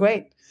you're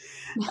great.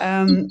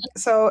 And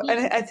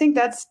I think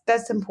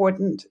that's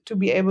important, to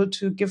be able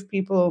to give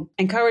people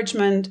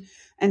encouragement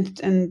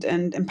and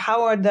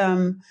empower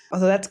them.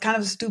 Although that's kind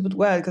of a stupid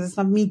word because it's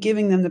not me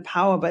giving them the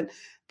power, but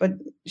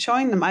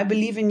showing them I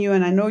believe in you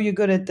and I know you're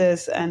good at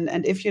this. And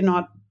if you're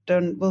not,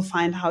 then we'll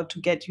find how to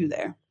get you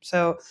there.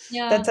 So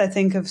that's, I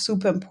think, a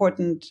super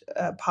important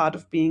part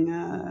of being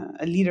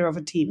a leader of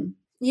a team.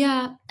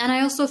 Yeah. And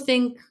I also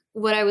think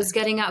what I was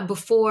getting at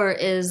before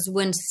is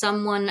when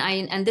someone,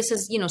 and this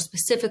is,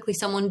 specifically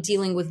someone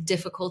dealing with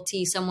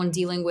difficulty, someone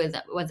dealing with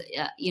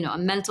a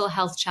mental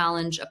health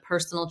challenge, a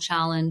personal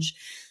challenge,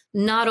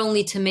 not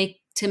only to make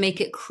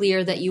it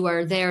clear that you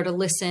are there to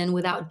listen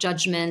without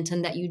judgment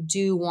and that you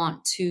do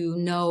want to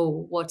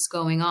know what's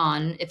going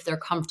on if they're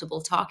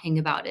comfortable talking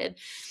about it.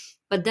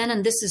 But then,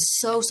 and this is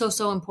so, so,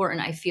 so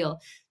important, I feel,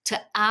 to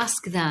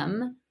ask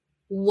them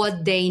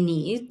what they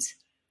need,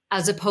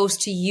 as opposed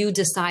to you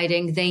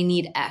deciding they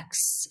need X.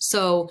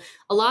 So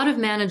a lot of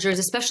managers,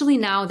 especially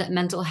now that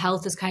mental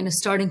health is kind of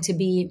starting to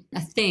be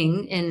a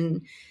thing,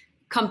 and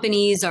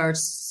companies are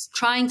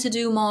trying to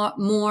do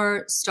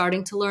more,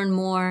 starting to learn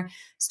more,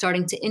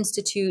 starting to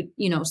institute,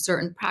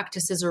 certain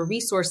practices or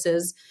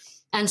resources.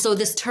 And so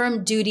this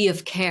term duty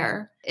of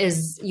care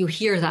you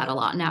hear that a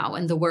lot now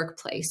in the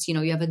workplace.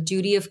 You have a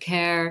duty of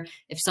care.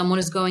 If someone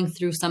is going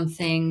through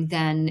something,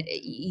 then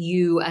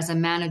you as a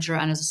manager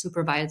and as a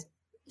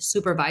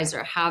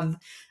supervisor have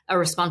a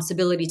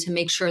responsibility to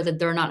make sure that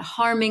they're not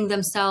harming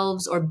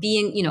themselves or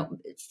being,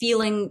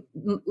 feeling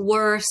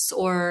worse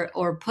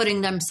or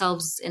putting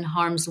themselves in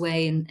harm's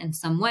way in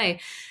some way.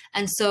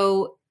 And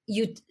so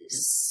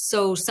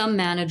some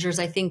managers,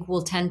 I think,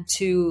 will tend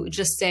to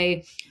just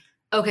say,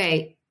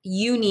 okay,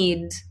 you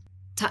need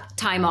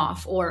time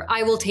off, or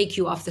I will take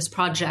you off this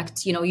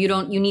project. You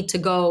need to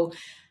go.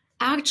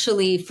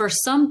 Actually, for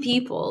some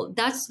people,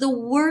 that's the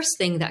worst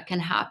thing that can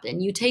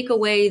happen. You take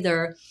away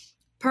their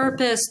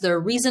purpose, their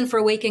reason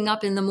for waking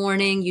up in the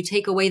morning. You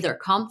take away their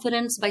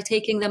confidence by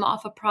taking them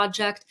off a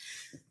project.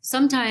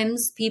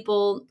 Sometimes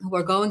people who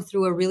are going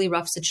through a really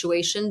rough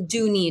situation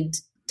do need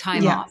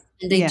time Yeah. off,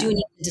 and they do Yeah.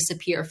 need to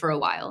disappear for a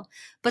while.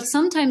 But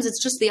sometimes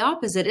it's just the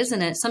opposite,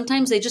 isn't it?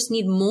 Sometimes they just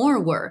need more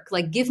work.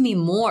 Like, give me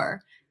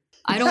more.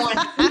 I don't want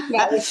to think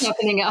about what's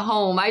happening at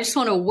home. I just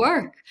want to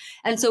work.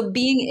 And so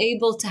being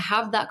able to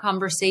have that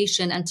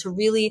conversation and to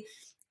really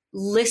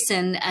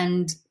listen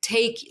and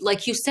take,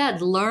 like you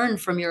said, learn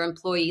from your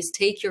employees,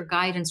 take your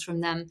guidance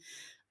from them,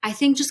 I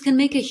think just can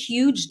make a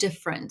huge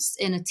difference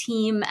in a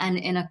team and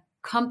in a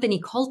company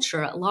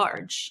culture at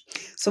large.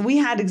 So we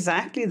had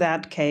exactly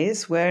that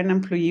case where an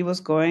employee was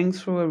going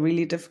through a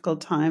really difficult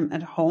time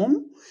at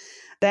home.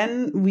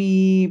 Then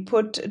we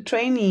put a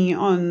trainee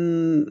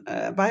on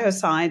by her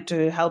side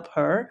to help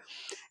her.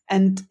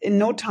 And in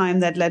no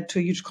time, that led to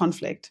a huge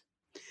conflict.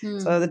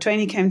 So the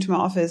trainee came to my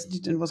office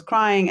and was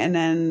crying. And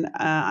then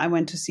I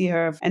went to see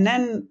her. And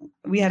then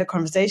we had a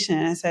conversation.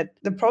 And I said,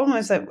 the problem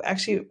is that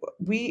actually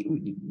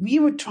we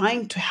were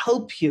trying to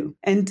help you.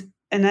 And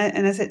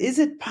I said, is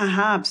it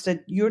perhaps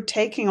that you're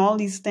taking all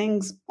these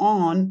things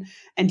on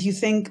and you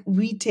think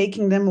we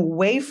taking them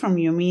away from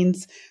you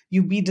means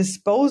you be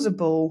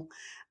disposable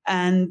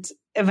and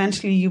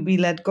eventually you be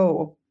let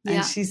go? Yeah.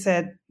 And she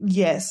said,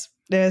 yes,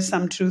 there's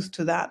some truth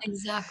to that.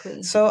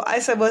 Exactly. So I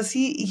said, well,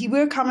 see,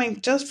 we're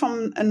coming just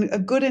from a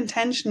good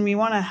intention. We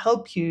want to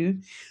help you.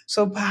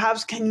 So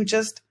perhaps can you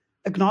just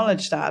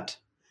acknowledge that?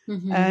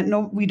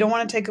 No, we don't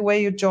want to take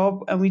away your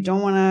job and we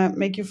don't want to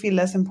make you feel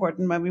less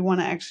important, but we want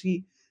to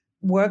actually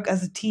work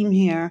as a team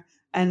here.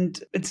 And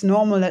it's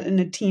normal that in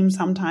a team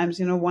sometimes,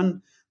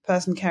 one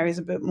person carries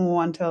a bit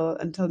more until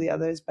the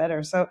other is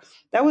better. So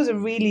that was a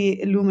really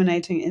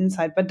illuminating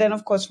insight. But then,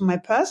 of course, from my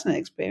personal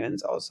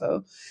experience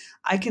also,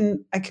 I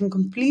can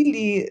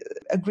completely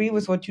agree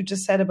with what you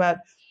just said about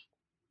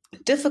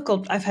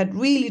I've had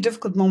really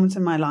difficult moments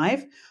in my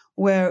life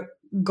where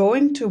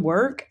going to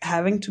work,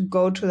 having to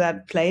go to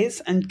that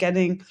place and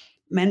getting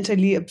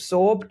mentally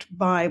absorbed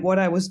by what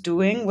I was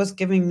doing was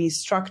giving me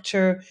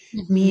structure,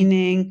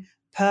 meaning,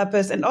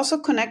 purpose, and also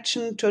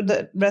connection to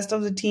the rest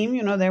of the team.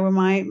 They were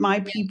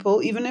my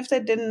people, even if they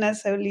didn't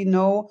necessarily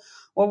know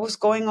what was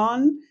going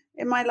on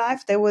in my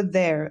life, they were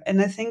there.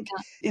 And I think,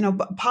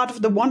 part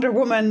of the Wonder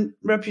Woman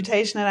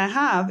reputation that I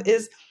have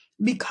is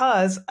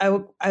because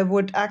I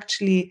would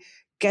actually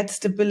get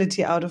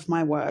stability out of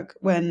my work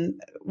when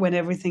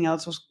everything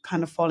else was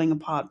kind of falling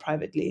apart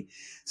privately.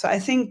 So I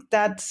think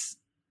that's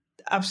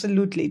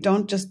absolutely,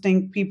 don't just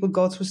think people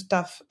go through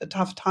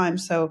tough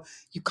times, so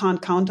you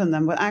can't count on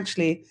them. But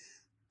actually,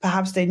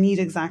 perhaps they need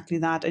exactly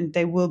that, and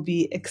they will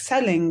be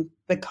excelling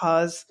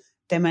because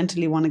they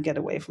mentally want to get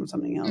away from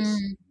something else.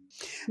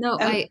 No,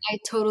 I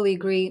totally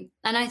agree.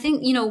 And I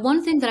think,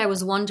 one thing that I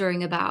was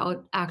wondering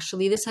about,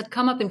 actually, this had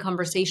come up in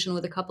conversation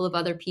with a couple of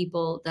other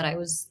people that I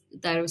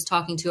was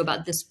talking to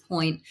about this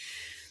point.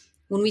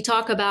 When we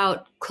talk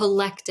about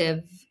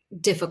collective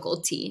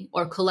difficulty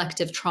or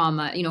collective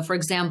trauma, for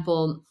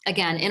example,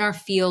 again, in our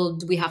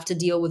field, we have to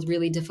deal with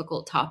really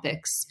difficult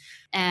topics,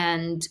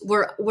 and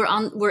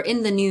we're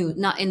in the news,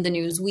 not in the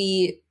news.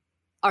 We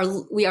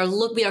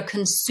are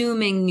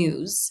consuming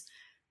news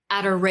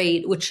at a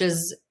rate which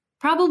is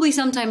probably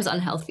sometimes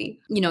unhealthy.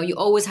 You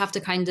always have to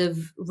kind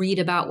of read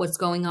about what's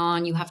going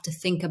on. You have to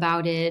think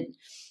about it.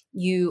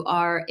 You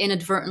are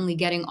inadvertently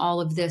getting all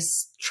of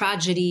this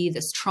tragedy,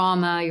 this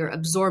trauma. You're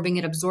absorbing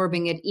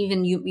it.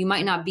 Even you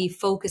might not be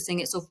focusing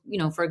it. So,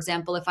 for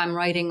example, if I'm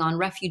writing on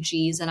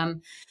refugees and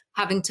I'm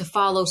having to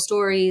follow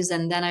stories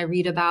and then I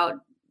read about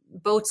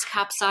boats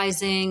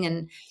capsizing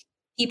and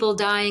people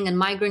dying and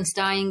migrants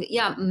dying.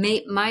 Yeah,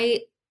 my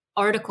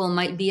article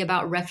might be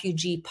about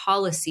refugee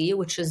policy,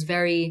 which is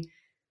very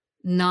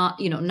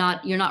you're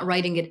not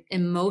writing it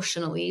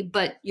emotionally,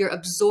 but you're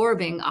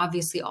absorbing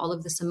obviously all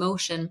of this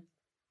emotion.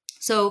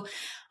 So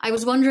I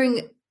was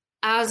wondering,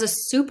 as a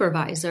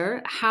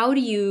supervisor, how do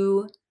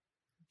you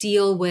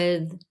deal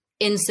with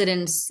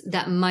incidents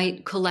that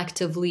might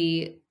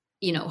collectively,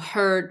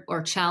 hurt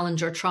or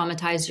challenge or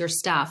traumatize your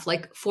staff?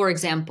 Like, for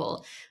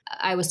example,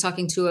 I was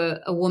talking to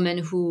a woman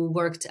who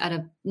worked at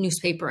a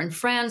newspaper in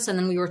France, and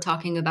then we were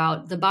talking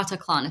about the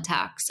Bataclan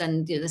attacks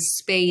and the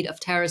spate of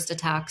terrorist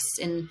attacks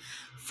in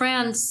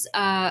France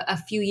a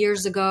few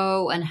years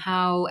ago, and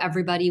how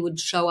everybody would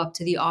show up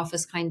to the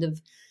office kind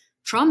of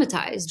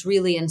traumatized,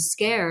 really, and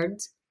scared.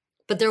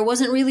 But there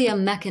wasn't really a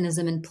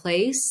mechanism in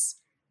place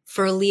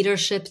for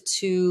leadership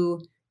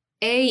to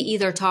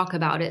either talk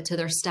about it to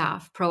their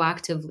staff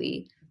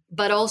proactively,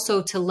 but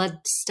also to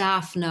let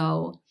staff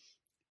know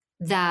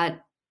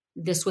that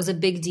this was a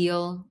big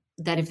deal,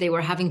 that if they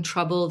were having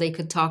trouble, they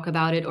could talk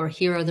about it, or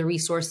here are the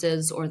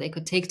resources, or they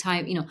could take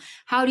time.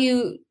 How do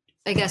you,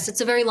 I guess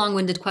it's a very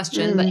long-winded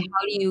question, but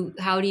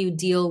how do you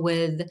deal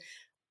with,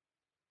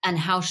 and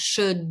how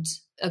should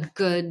a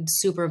good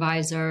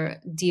supervisor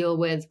deal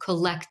with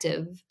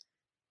collective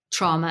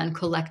trauma and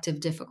collective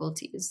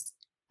difficulties?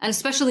 And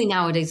especially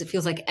nowadays, it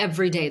feels like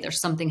every day there's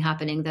something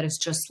happening that is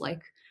just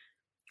like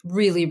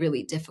really,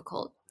 really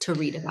difficult to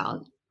read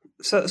about.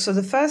 So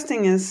the first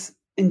thing is,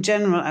 in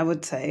general, I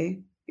would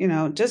say,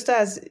 just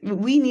as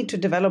we need to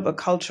develop a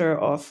culture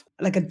of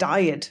like a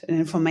diet, an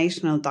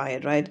informational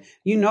diet, right?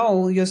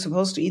 You're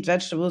supposed to eat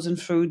vegetables and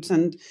fruits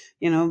and,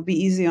 be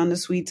easy on the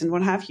sweets and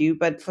what have you.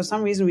 But for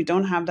some reason, we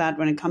don't have that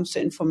when it comes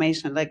to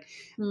information. Like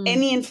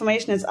any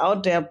information that's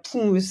out there,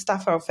 boom, we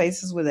stuff our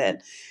faces with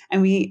it.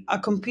 And we are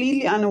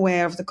completely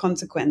unaware of the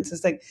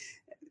consequences. Like,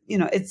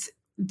 it's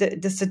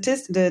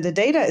the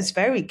data is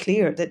very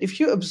clear that if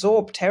you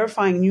absorb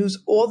terrifying news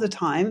all the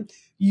time,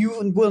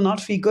 you will not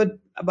feel good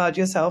about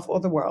yourself or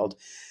the world.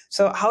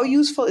 So how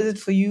useful is it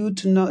for you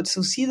to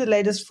see the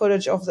latest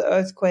footage of the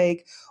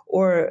earthquake,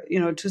 or,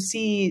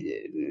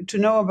 to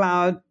know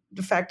about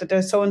the fact that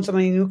there's so and so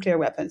many nuclear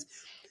weapons?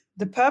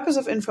 The purpose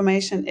of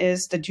information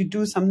is that you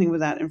do something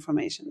with that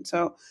information.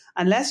 So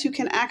unless you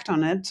can act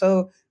on it,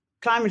 so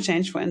climate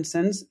change, for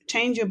instance,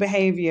 change your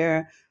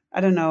behavior,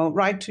 I don't know,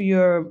 write to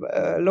your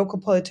local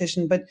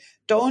politician, but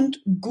don't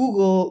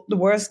Google the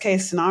worst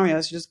case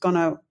scenarios. You're just going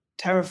to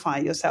terrify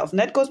yourself. And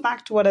that goes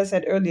back to what I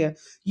said earlier.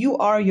 You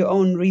are your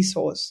own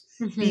resource.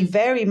 Be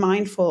very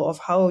mindful of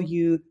how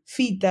you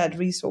feed that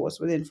resource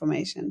with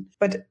information.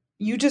 But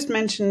you just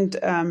mentioned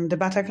the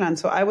Bataclan.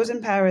 So I was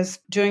in Paris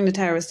during the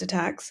terrorist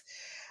attacks,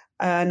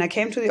 and I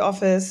came to the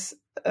office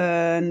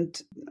and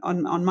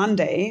on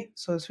Monday,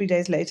 so 3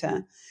 days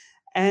later.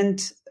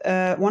 And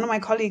one of my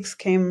colleagues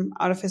came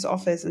out of his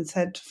office and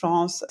said,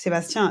 "France,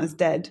 Sébastien is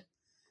dead."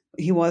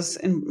 He was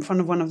in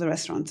front of one of the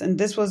restaurants. And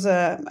this was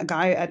a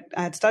guy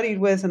I had studied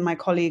with, and my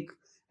colleague,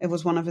 it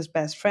was one of his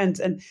best friends.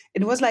 And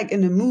it was like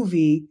in a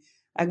movie.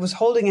 I was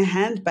holding a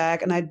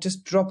handbag and I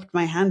just dropped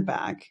my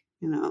handbag,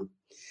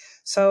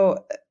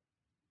 So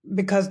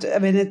because, I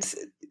mean,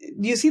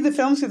 you see the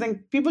films, you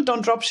think people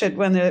don't drop shit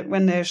when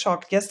they're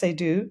shocked. Yes, they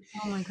do.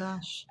 Oh my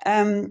gosh.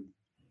 And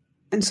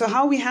so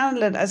how we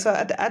handle it, so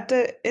at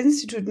the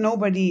Institute,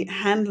 nobody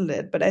handled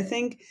it. But I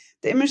think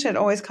the image that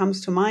always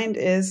comes to mind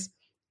is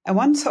I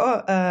once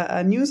saw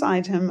a news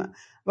item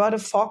about a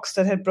fox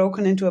that had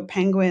broken into a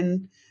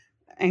penguin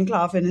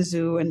enclave in a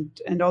zoo,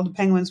 and all the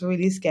penguins were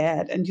really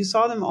scared. And you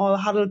saw them all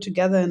huddled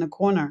together in a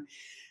corner.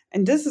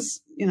 And this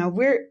is,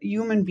 we're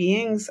human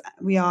beings,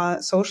 we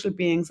are social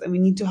beings, and we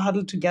need to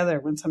huddle together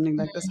when something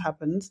like this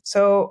happens.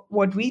 So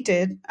what we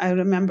did, I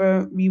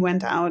remember we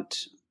went out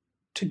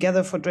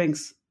together for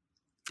drinks.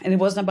 And it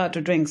wasn't about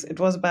the drinks. It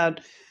was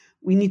about,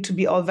 we need to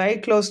be all very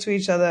close to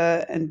each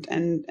other and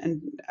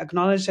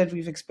acknowledge that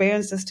we've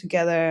experienced this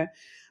together.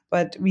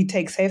 But we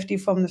take safety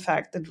from the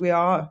fact that we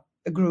are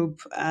a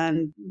group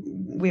and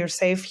we're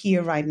safe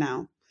here right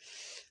now.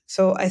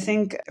 So I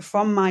think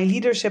from my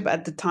leadership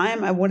at the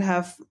time, I would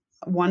have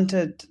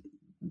wanted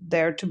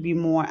there to be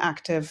more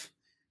active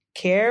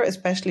care,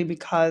 especially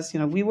because,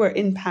 we were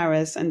in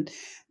Paris and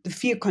the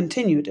fear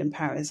continued in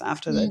Paris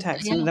after the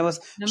attacks. Yeah, there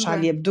was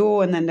Charlie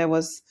Hebdo, and then there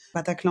was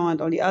Bataclan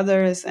and all the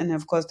others. And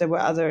of course, there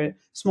were other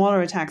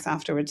smaller attacks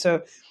afterwards.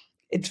 So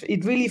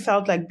it really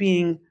felt like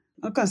being,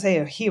 I'm not going to say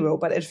a hero,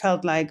 but it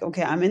felt like,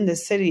 okay, I'm in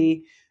this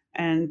city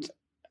and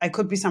I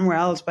could be somewhere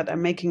else, but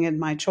I'm making it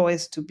my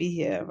choice to be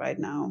here right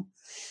now.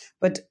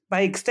 But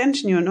by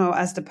extension,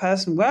 as the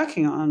person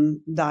working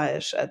on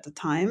Daesh at the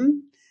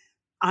time,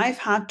 I've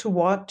had to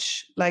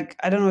watch, like,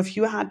 I don't know if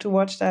you had to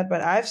watch that,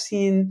 but I've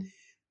seen,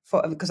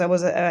 because I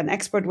was an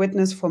expert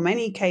witness for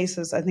many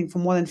cases, I think for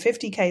more than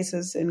 50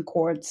 cases in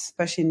courts,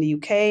 especially in the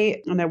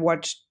UK. And I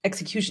watched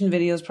execution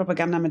videos,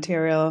 propaganda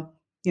material,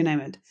 you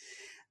name it.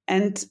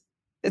 And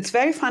it's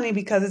very funny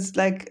because it's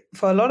like,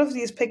 for a lot of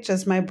these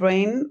pictures, my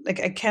brain,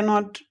 I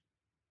can't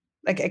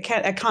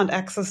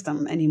access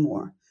them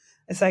anymore.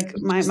 It's like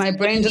my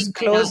brain just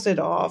closed it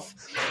off.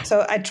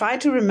 So I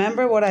tried to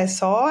remember what I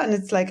saw, and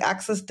it's like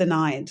access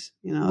denied.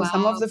 Wow.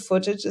 Some of the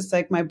footage is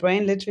like my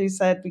brain literally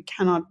said we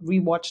cannot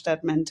rewatch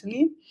that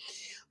mentally.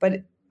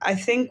 But I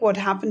think what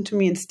happened to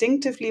me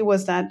instinctively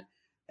was that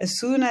as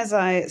soon as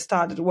I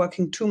started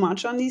working too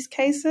much on these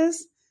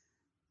cases,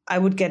 I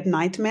would get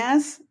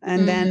nightmares.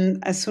 And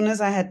then as soon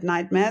as I had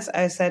nightmares,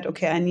 I said,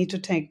 okay, I need to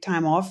take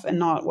time off and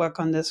not work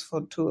on this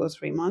for 2 or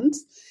 3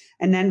 months.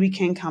 And then we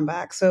can come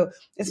back. So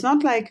it's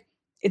not like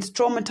it's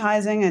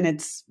traumatizing and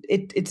it's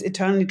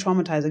eternally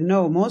traumatizing.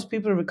 No, most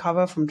people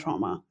recover from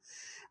trauma.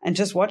 And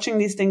just watching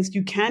these things,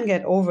 you can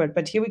get over it.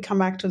 But here we come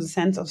back to the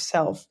sense of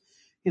self.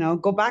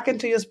 Go back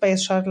into your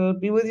space shuttle,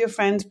 be with your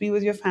friends, be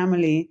with your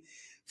family,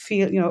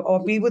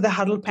 or be with the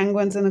huddled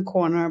penguins in a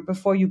corner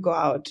before you go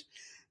out.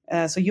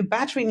 So your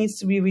battery needs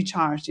to be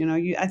recharged.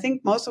 I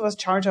think most of us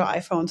charge our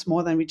iPhones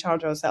more than we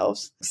charge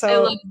ourselves.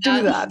 So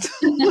do that.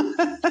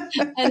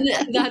 And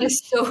that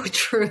is so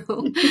true.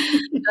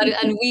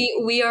 And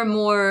we are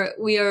more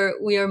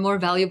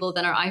valuable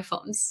than our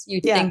iPhones.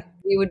 You'd think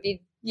we would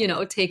be,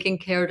 taking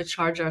care to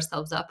charge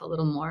ourselves up a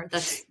little more.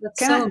 That's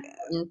so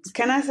important.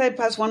 Can I say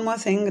perhaps one more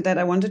thing that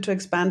I wanted to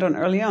expand on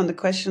earlier on the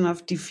question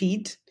of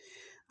defeat,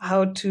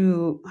 how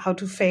to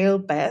fail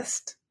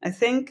best? I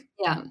think.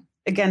 Yeah.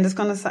 Again,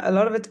 a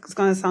lot of it is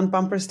going to sound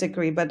bumper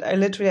stickery, but I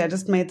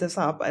just made this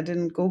up. I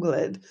didn't Google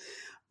it.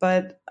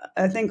 But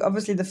I think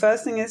obviously the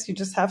first thing is you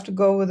just have to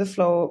go with the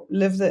flow,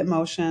 live the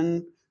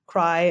emotion,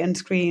 cry and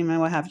scream and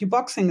what have you.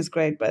 Boxing is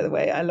great, by the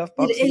way. I love It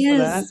boxing for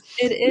that. is.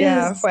 It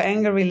Yeah, is. for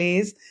anger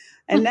release.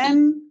 And then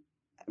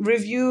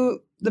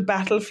review the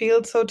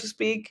battlefield, so to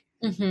speak.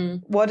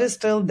 What is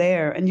still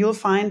there? And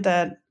you'll find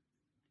that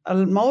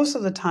most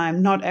of the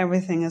time, not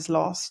everything is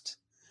lost.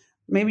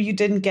 Maybe you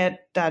didn't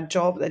get that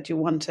job that you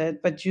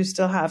wanted, but you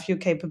still have your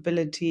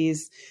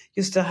capabilities,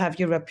 you still have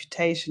your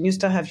reputation, you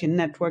still have your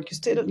network,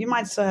 you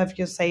might still have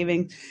your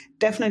savings,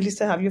 definitely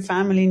still have your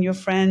family and your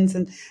friends.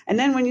 And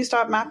then when you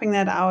start mapping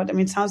that out, I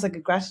mean, it sounds like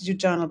a gratitude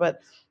journal, but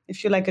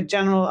if you're like a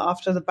general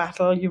after the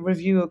battle, you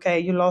review, okay,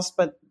 you lost,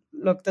 but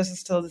look, this is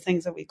still the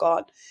things that we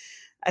got.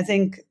 I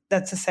think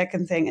that's the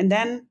second thing. And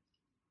then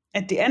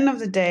at the end of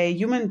the day,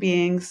 human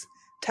beings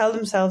tell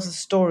themselves a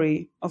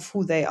story of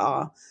who they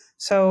are.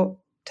 So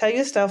tell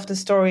yourself the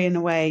story in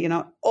a way,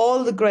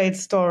 all the great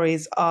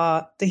stories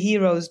are the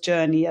hero's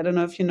journey. I don't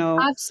know if you know.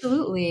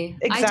 Absolutely.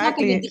 I talk about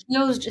Exactly.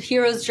 the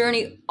hero's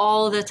journey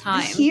all the The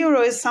time.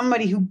 hero is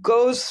somebody who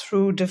goes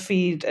through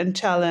defeat and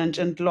challenge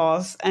and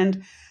loss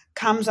and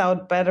comes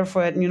out better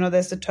for it. And,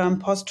 there's the term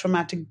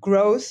post-traumatic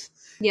growth.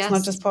 Yes. It's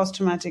not just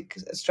post-traumatic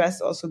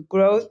stress, also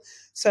growth.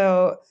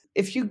 So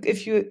if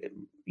you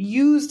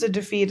use the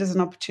defeat as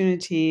an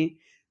opportunity,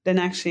 then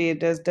actually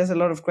there's a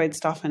lot of great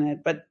stuff in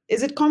it. But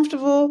is it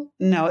comfortable?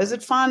 No. Is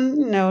it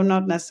fun? No,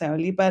 not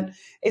necessarily. But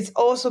it's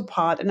also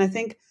part, and I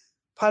think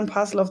part and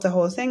parcel of the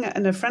whole thing.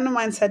 And a friend of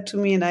mine said to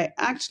me, and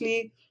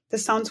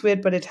this sounds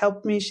weird, but it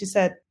helped me. She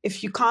said,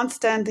 if you can't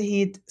stand the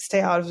heat, stay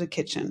out of the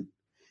kitchen.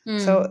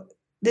 So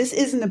this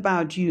isn't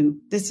about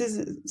you. This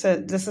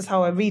is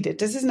how I read it.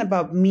 This isn't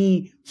about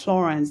me,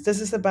 Florence.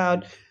 This is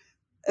about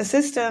a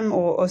system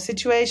or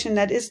situation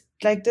that is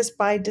like this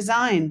by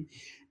design.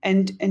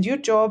 And your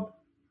job,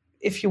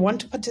 if you want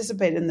to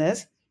participate in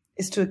this,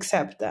 is to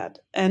accept that.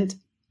 And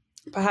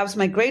perhaps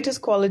my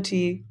greatest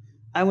quality,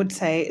 I would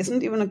say,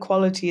 isn't even a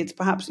quality, it's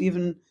perhaps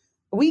even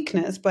a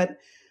weakness, but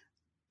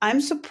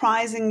I'm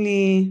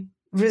surprisingly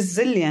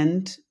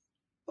resilient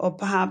or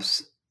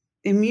perhaps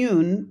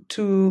immune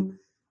to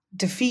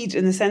defeat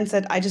in the sense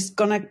that I just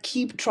gonna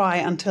keep try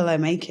until I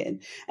make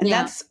it. And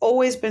that's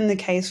always been the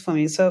case for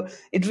me. So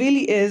it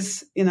really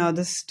is,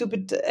 the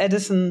stupid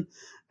Edison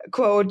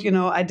quote,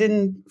 I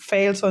didn't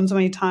fail so and so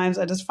many times.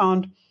 I just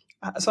found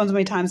so and so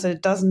many times that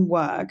it doesn't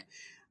work.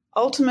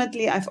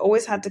 Ultimately, I've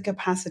always had the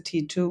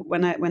capacity to,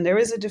 when there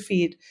is a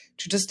defeat,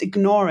 to just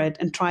ignore it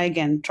and try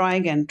again,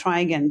 like an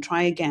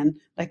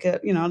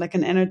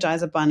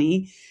Energizer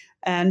bunny.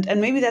 And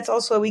maybe that's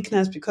also a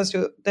weakness because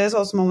there's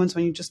also moments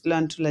when you just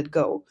learn to let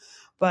go.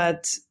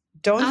 But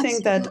don't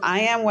think that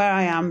I am where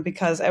I am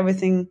because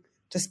everything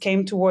just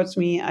came towards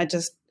me. I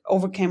just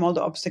overcame all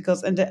the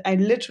obstacles and I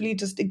literally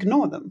just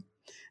ignore them.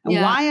 And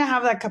why I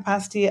have that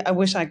capacity, I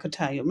wish I could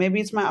tell you.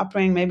 Maybe it's my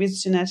upbringing, maybe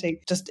it's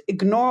genetic. Just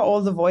ignore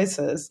all the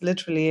voices,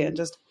 literally, and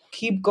just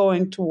keep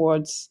going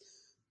towards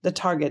the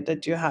target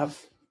that you have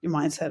your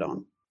mindset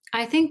on.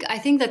 I think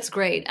that's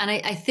great. And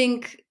I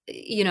think,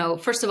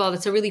 first of all,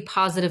 that's a really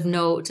positive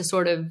note to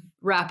sort of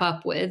wrap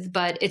up with,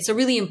 but it's a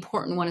really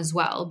important one as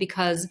well,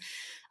 because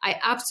I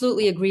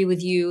absolutely agree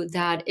with you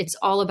that it's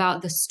all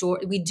about the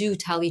story. We do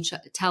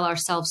tell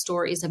ourselves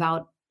stories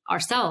about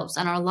ourselves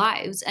and our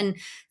lives. And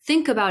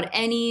think about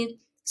any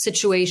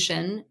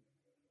situation.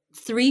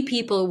 3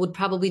 people would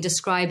probably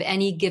describe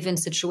any given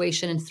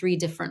situation in 3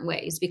 different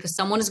ways, because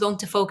someone is going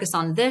to focus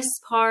on this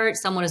part,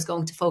 someone is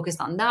going to focus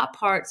on that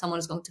part, someone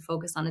is going to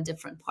focus on a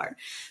different part.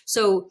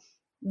 So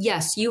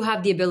yes, you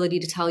have the ability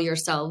to tell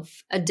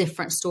yourself a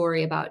different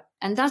story about,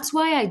 and that's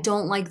why I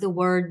don't like the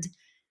word,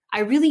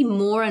 I really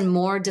more and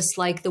more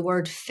dislike the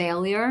word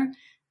failure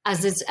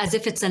as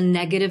if it's a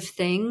negative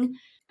thing.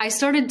 I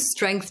started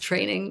strength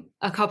training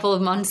a couple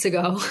of months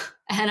ago,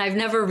 and I've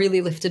never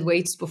really lifted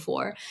weights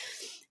before.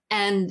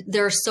 And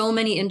there are so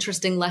many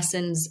interesting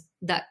lessons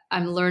that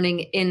I'm learning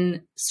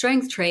in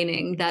strength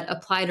training that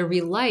apply to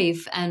real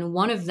life. And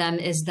one of them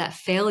is that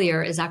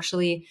failure is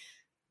actually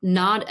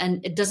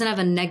it doesn't have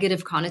a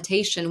negative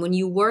connotation. When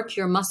you work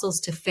your muscles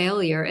to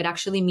failure, it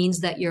actually means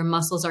that your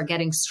muscles are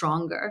getting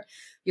stronger.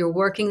 You're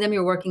working them,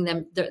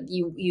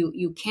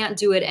 you can't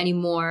do it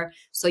anymore.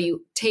 So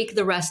you take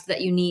the rest that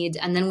you need.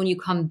 And then when you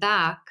come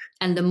back,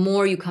 and the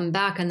more you come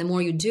back and the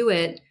more you do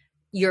it,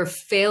 your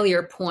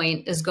failure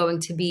point is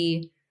going to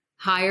be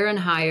higher and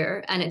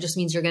higher. And it just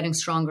means you're getting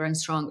stronger and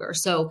stronger.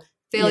 So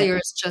failure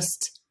is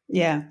just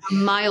a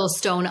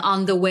milestone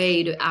on the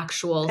way to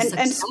actual success.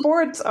 And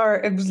sports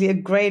are obviously a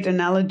great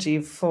analogy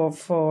for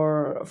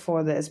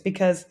this,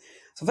 because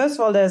so first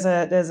of all, there's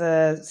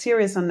a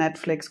series on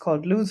Netflix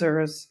called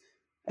Losers.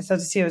 It's not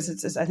a series,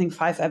 it's I think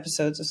 5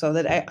 episodes or so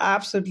that I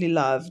absolutely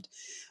loved,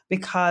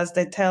 because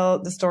they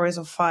tell the stories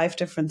of 5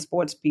 different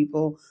sports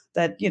people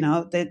that,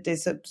 they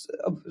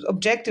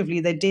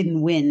objectively they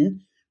didn't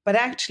win. But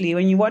actually,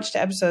 when you watch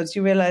the episodes,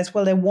 you realize,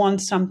 well, they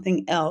want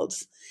something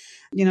else.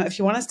 If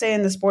you want to stay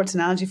in the sports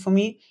analogy, for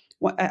me,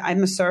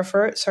 I'm a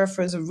surfer.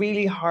 Surfer is a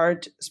really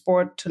hard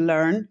sport to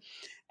learn.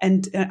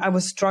 And I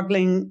was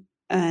struggling,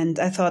 and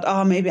I thought,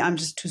 oh, maybe I'm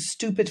just too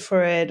stupid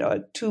for it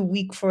or too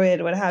weak for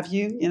it or what have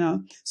you,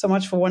 so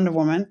much for Wonder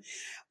Woman.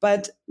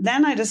 But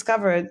then I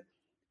discovered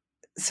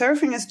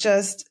surfing is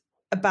just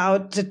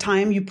about the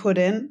time you put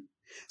in.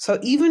 So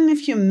even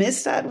if you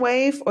miss that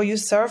wave or you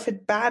surf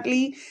it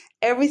badly,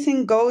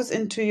 everything goes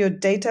into your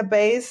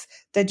database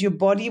that your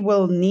body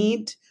will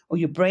need or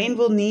your brain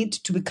will need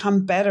to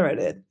become better at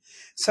it.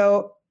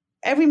 So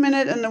every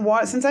minute in the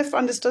water, since I've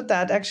understood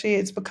that, actually,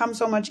 it's become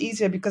so much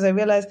easier because I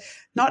realized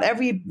not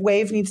every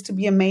wave needs to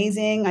be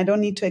amazing. I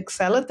don't need to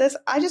excel at this.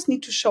 I just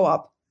need to show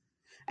up.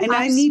 And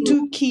I need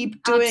to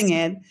keep doing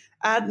it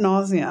ad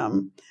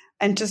nauseum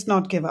and just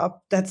not give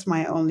up. That's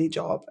my only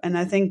job. And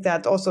I think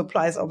that also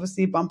applies,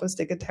 obviously, bumper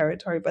sticker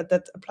territory, but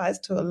that applies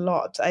to a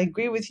lot. I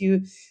agree with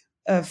you.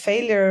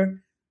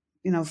 Failure,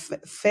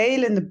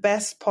 fail in the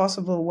best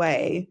possible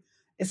way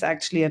is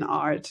actually an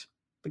art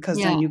because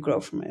then you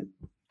grow from it.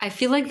 I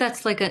feel like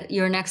that's like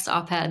your next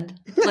op-ed.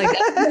 Like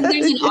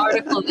there's an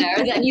article there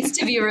that needs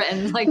to be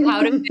written, like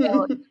how to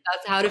fail.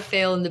 That's how to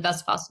fail in the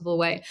best possible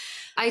way.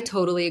 I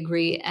totally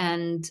agree.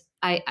 And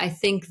I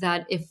think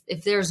that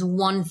if there's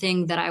one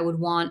thing that I would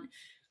want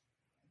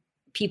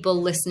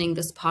people listening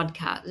to this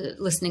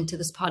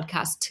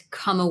podcast to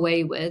come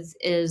away with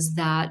is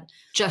that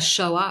just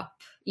show up,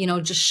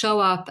 just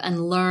show up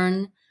and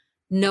learn.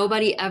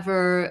 Nobody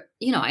ever,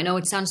 I know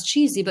it sounds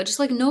cheesy, but just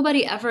like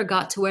nobody ever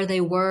got to where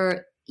they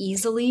were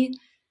easily.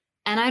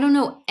 And I don't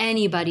know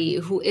anybody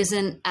who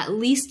isn't at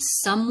least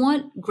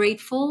somewhat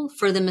grateful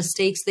for the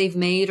mistakes they've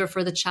made or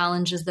for the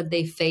challenges that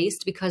they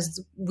faced,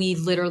 because we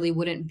literally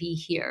wouldn't be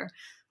here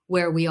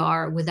where we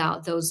are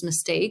without those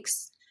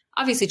mistakes.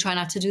 Obviously, try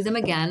not to do them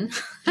again.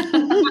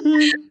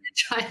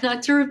 Try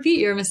not to repeat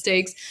your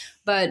mistakes,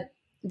 but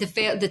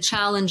the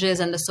challenges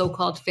and the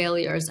so-called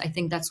failures, I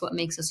think that's what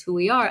makes us who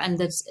we are. And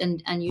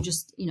and you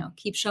just,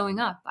 keep showing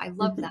up. I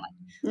love that.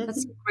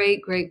 That's a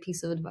great, great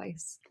piece of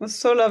advice. It was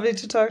so lovely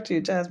to talk to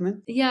you,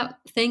 Jasmine. Yeah.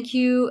 Thank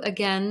you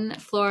again,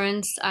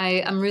 Florence.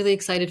 I'm really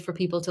excited for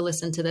people to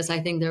listen to this.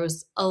 I think there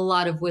was a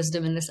lot of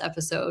wisdom in this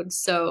episode.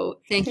 So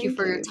thank you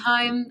for your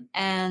time,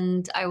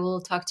 and I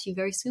will talk to you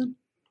very soon.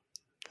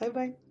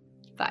 Bye-bye.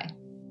 Bye.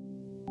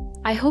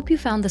 I hope you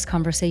found this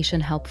conversation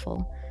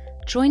helpful.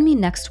 Join me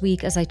next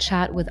week as I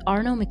chat with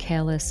Arno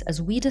Michaelis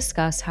as we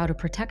discuss how to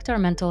protect our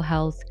mental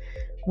health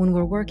when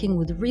we're working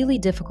with really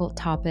difficult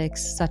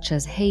topics such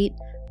as hate,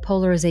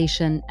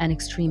 polarization, and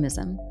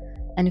extremism,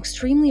 an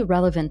extremely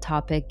relevant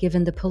topic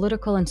given the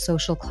political and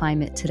social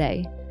climate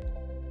today.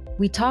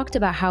 We talked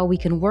about how we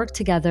can work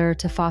together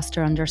to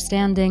foster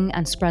understanding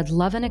and spread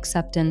love and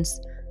acceptance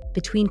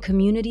between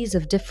communities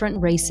of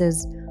different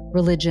races,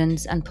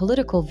 religions, and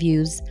political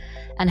views,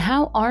 and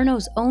how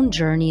Arno's own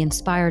journey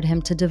inspired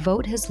him to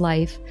devote his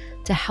life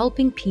to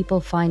helping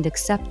people find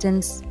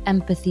acceptance,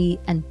 empathy,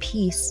 and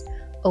peace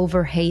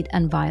over hate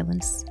and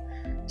violence.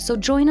 So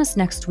join us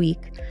next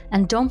week,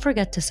 and don't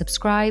forget to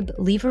subscribe,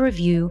 leave a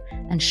review,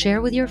 and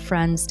share with your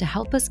friends to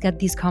help us get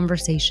these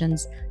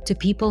conversations to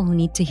people who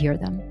need to hear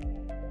them.